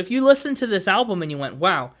 No, but if you listen to this album and you went,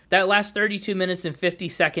 wow, that last 32 minutes and 50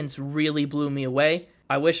 seconds really blew me away.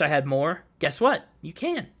 I wish I had more. Guess what? You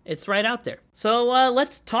can. It's right out there. So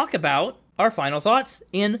let's talk about our final thoughts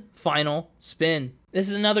in Final Spin. This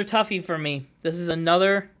is another toughie for me. This is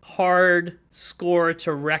another hard score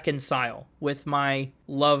to reconcile with my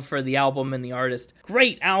love for the album and the artist.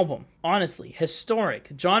 Great album, honestly.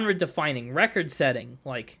 Historic, genre-defining, record-setting,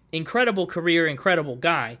 like, incredible career, incredible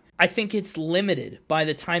guy. I think it's limited by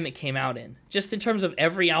the time it came out in. Just in terms of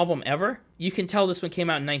every album ever, you can tell this one came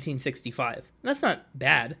out in 1965. And that's not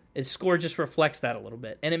bad. Its score just reflects that a little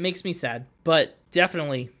bit, and it makes me sad. But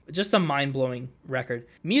definitely, just a mind-blowing record.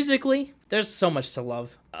 Musically, there's so much to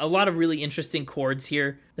love. A lot of really interesting chords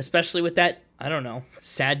here, especially with that, I don't know,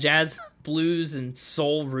 sad jazz, blues, and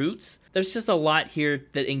soul roots. There's just a lot here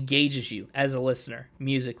that engages you as a listener,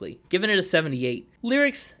 musically. Giving it a 78.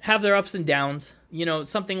 Lyrics have their ups and downs. You know,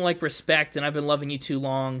 something like Respect and I've Been Loving You Too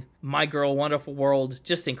Long, My Girl, Wonderful World,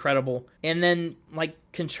 just incredible. And then, like,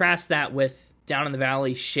 contrast that with Down in the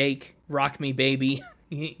Valley, Shake, Rock Me Baby.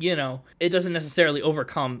 You know, it doesn't necessarily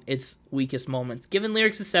overcome its weakest moments. Given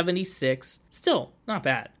lyrics a 76, still not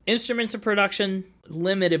bad. Instruments and production,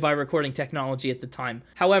 limited by recording technology at the time.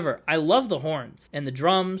 However, I love the horns and the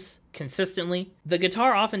drums consistently. The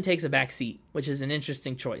guitar often takes a back seat, which is an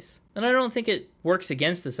interesting choice. And I don't think it works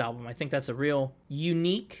against this album. I think that's a real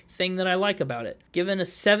unique thing that I like about it. Given a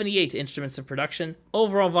 78 to instruments and production,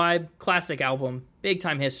 overall vibe, classic album, big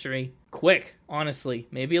time history, quick, honestly,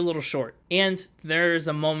 maybe a little short. And there's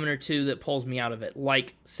a moment or two that pulls me out of it,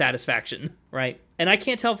 like Satisfaction, right? And I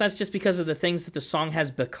can't tell if that's just because of the things that the song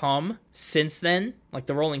has become since then, like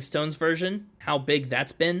the Rolling Stones version, how big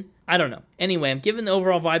that's been. I don't know. Anyway, I'm giving the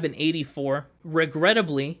overall vibe an 84.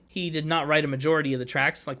 Regrettably, he did not write a majority of the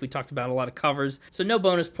tracks, like we talked about, a lot of covers, so no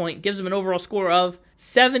bonus point. Gives him an overall score of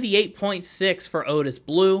 78.6 for Otis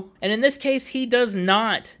Blue. And in this case, he does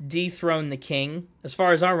not dethrone the king, as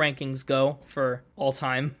far as our rankings go for all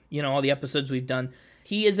time, you know, all the episodes we've done.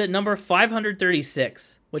 He is at number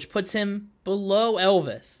 536, which puts him below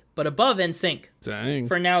Elvis, but above NSYNC. Dang.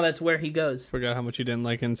 For now, that's where he goes. Forgot how much you didn't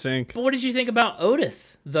like NSYNC. But what did you think about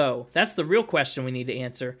Otis, though? That's the real question we need to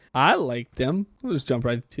answer. I liked him. I'll just jump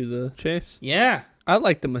right to the chase. Yeah. I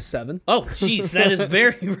liked him a 7. Oh, jeez, that is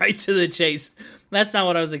very right to the chase. That's not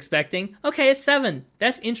what I was expecting. Okay, a 7.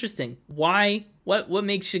 That's interesting. Why? What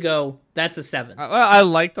makes you go, That's a 7. I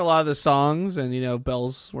liked a lot of the songs, and,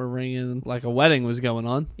 bells were ringing like a wedding was going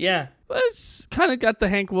on. Yeah. But it's kind of got the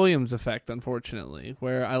Hank Williams effect, unfortunately,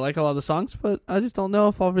 where I like a lot of the songs, but I just don't know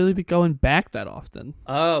if I'll really be going back that often.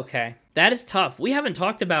 Oh, okay. That is tough. We haven't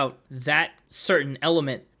talked about that certain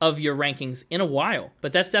element of your rankings in a while,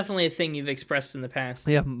 but that's definitely a thing you've expressed in the past.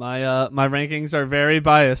 Yeah, my rankings are very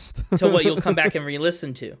biased. To what you'll come back and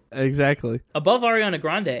re-listen to. Exactly. Above Ariana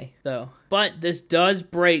Grande, though. But this does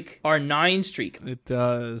break our 9 streak. It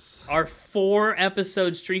does. Our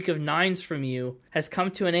 4-episode streak of 9s from you has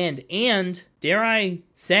come to an end. And, dare I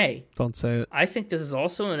say... Don't say it. I think this is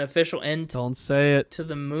also an official end Don't say it. to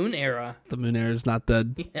the Moon era. The Moon era is not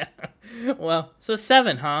dead. Yeah. Well, so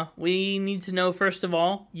 7, huh? We need to know, first of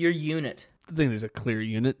all, your unit. I think there's a clear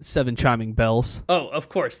unit. 7 chiming bells. Oh, of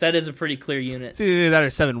course. That is a pretty clear unit. It's either that or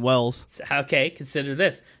 7 wells. Okay, consider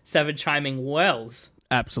this. 7 chiming wells.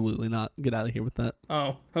 Absolutely not. Get out of here with that.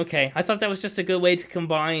 Oh, okay. I thought that was just a good way to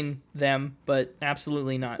combine them, but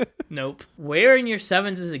absolutely not. Nope. Where in your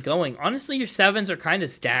 7s is it going? Honestly, your 7s are kind of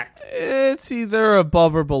stacked. It's either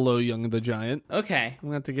above or below Young the Giant. Okay. I'm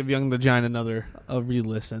going to have to give Young the Giant a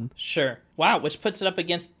re-listen. Sure. Wow, which puts it up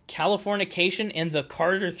against Californication and The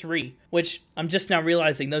Carter 3, which I'm just now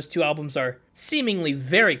realizing those 2 albums are seemingly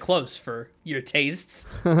very close for your tastes.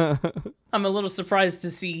 I'm a little surprised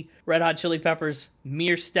to see Red Hot Chili Peppers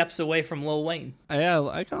mere steps away from Lil Wayne. Yeah,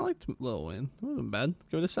 I kind of liked Lil Wayne. It wasn't bad.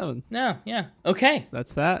 Give it a 7. No, yeah. Okay.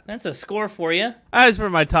 That's that. That's a score for you. As for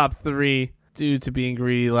my top 3, due to being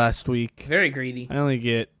greedy last week, Very greedy. I only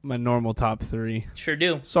get my normal top 3. Sure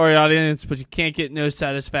do. Sorry, audience, but you can't get no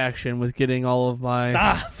satisfaction with getting all of my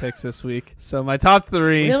Stop. picks this week. So my top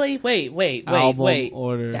 3. Really? Wait. Album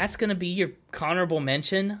order. That's going to be your honorable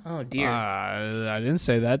mention? Oh, dear. I didn't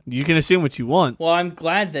say that. You can assume what you want. Well, I'm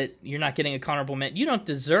glad that you're not getting a honorable mention. You don't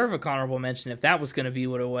deserve a honorable mention if that was going to be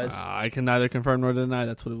what it was. I can neither confirm nor deny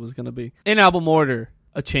that's what it was going to be. In album order,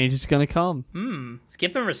 a change is going to come.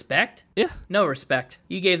 Skip and respect? Yeah. No respect.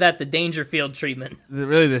 You gave that the Dangerfield treatment.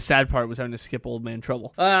 Really, the sad part was having to skip Old Man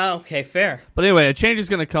Trouble. Okay, fair. But anyway, a change is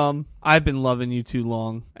going to come. I've been loving you too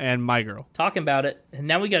long, and My Girl. Talking about it, and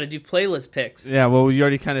now we got to do playlist picks. Yeah, well, you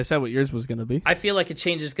already kind of said what yours was going to be. I feel like a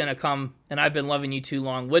change is going to come, and I've been loving you too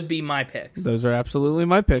long would be my picks. Those are absolutely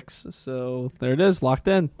my picks. So there it is, locked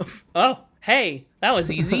in. Oh, hey, that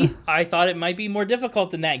was easy. I thought it might be more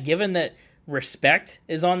difficult than that, given that Respect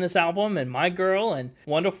is on this album, and My Girl and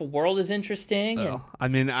Wonderful World is interesting. And,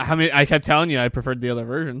 I kept telling you I preferred the other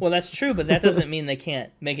versions. well, that's true, but that doesn't mean they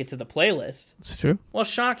can't make it to the playlist. It's true. Well,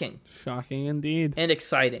 shocking. Shocking indeed. And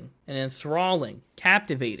exciting. And enthralling.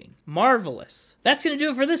 Captivating. Marvelous. That's going to do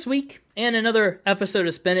it for this week. And another episode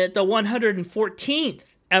of Spin It, the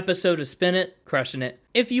 114th episode of Spin It. Crushing it.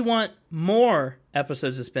 If you want more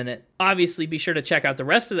episodes of Spin It, obviously be sure to check out the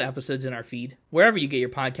rest of the episodes in our feed, wherever you get your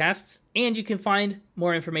podcasts. And you can find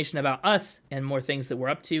more information about us and more things that we're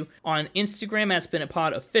up to on Instagram at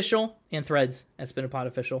SpinItPodOfficial and Threads at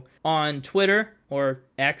SpinItPodOfficial. On Twitter or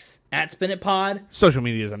X at SpinItPod. Social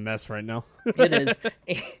media is a mess right now. It is.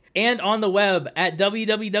 And on the web at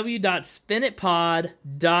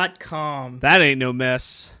www.spinitpod.com. That ain't no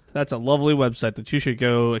mess. That's a lovely website that you should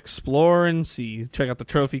go explore and see. Check out the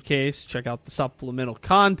trophy case. Check out the supplemental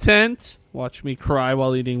content. Watch me cry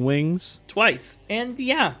while eating wings. Twice. And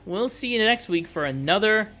yeah, we'll see you next week for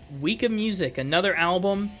another week of music, another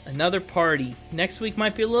album, another party. Next week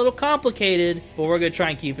might be a little complicated, but we're going to try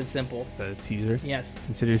and keep it simple. Is that a teaser? Yes.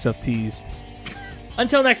 Consider yourself teased.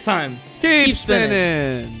 Until next time, Keep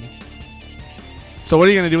spinning. So what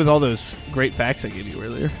are you going to do with all those great facts I gave you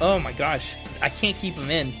earlier? Oh my gosh. I can't keep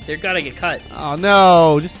them in. They're got to get cut. Oh,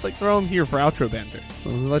 no. Just throw them here for outro banter.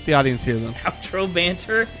 Let the audience hear them. Outro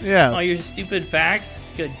banter? Yeah. All your stupid facts?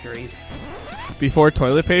 Good grief. Before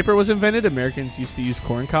toilet paper was invented, Americans used to use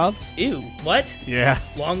corn cobs. Ew. What? Yeah.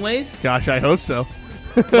 Long ways? Gosh, I hope so.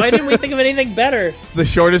 Why didn't we think of anything better? The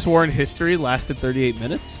shortest war in history lasted 38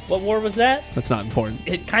 minutes. What war was that? That's not important.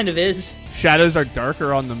 It kind of is. Shadows are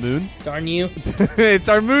darker on the moon. Darn you. It's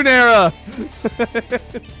our moon era.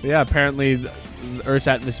 Yeah, apparently the Earth's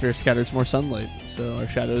atmosphere scatters more sunlight, so our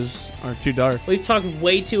shadows aren't too dark. We've talked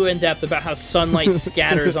way too in depth about how sunlight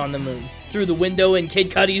scatters on the moon. Through the window in Kid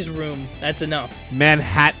Cudi's room. That's enough.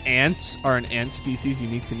 Manhattan ants are an ant species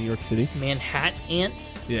unique to New York City. Manhattan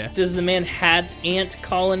ants? Yeah. Does the Manhattan ant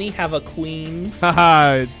colony have a queen's?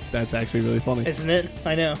 Haha, that's actually really funny. Isn't it?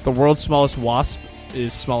 I know. The world's smallest wasp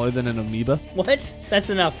is smaller than an amoeba. What? That's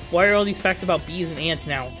enough. Why are all these facts about bees and ants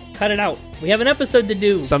now? Cut it out. We have an episode to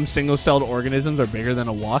do. Some single-celled organisms are bigger than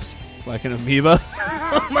a wasp, like an amoeba.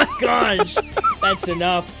 Oh my gosh. That's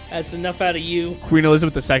enough. That's enough out of you. Queen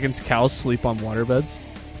Elizabeth II's cows sleep on waterbeds.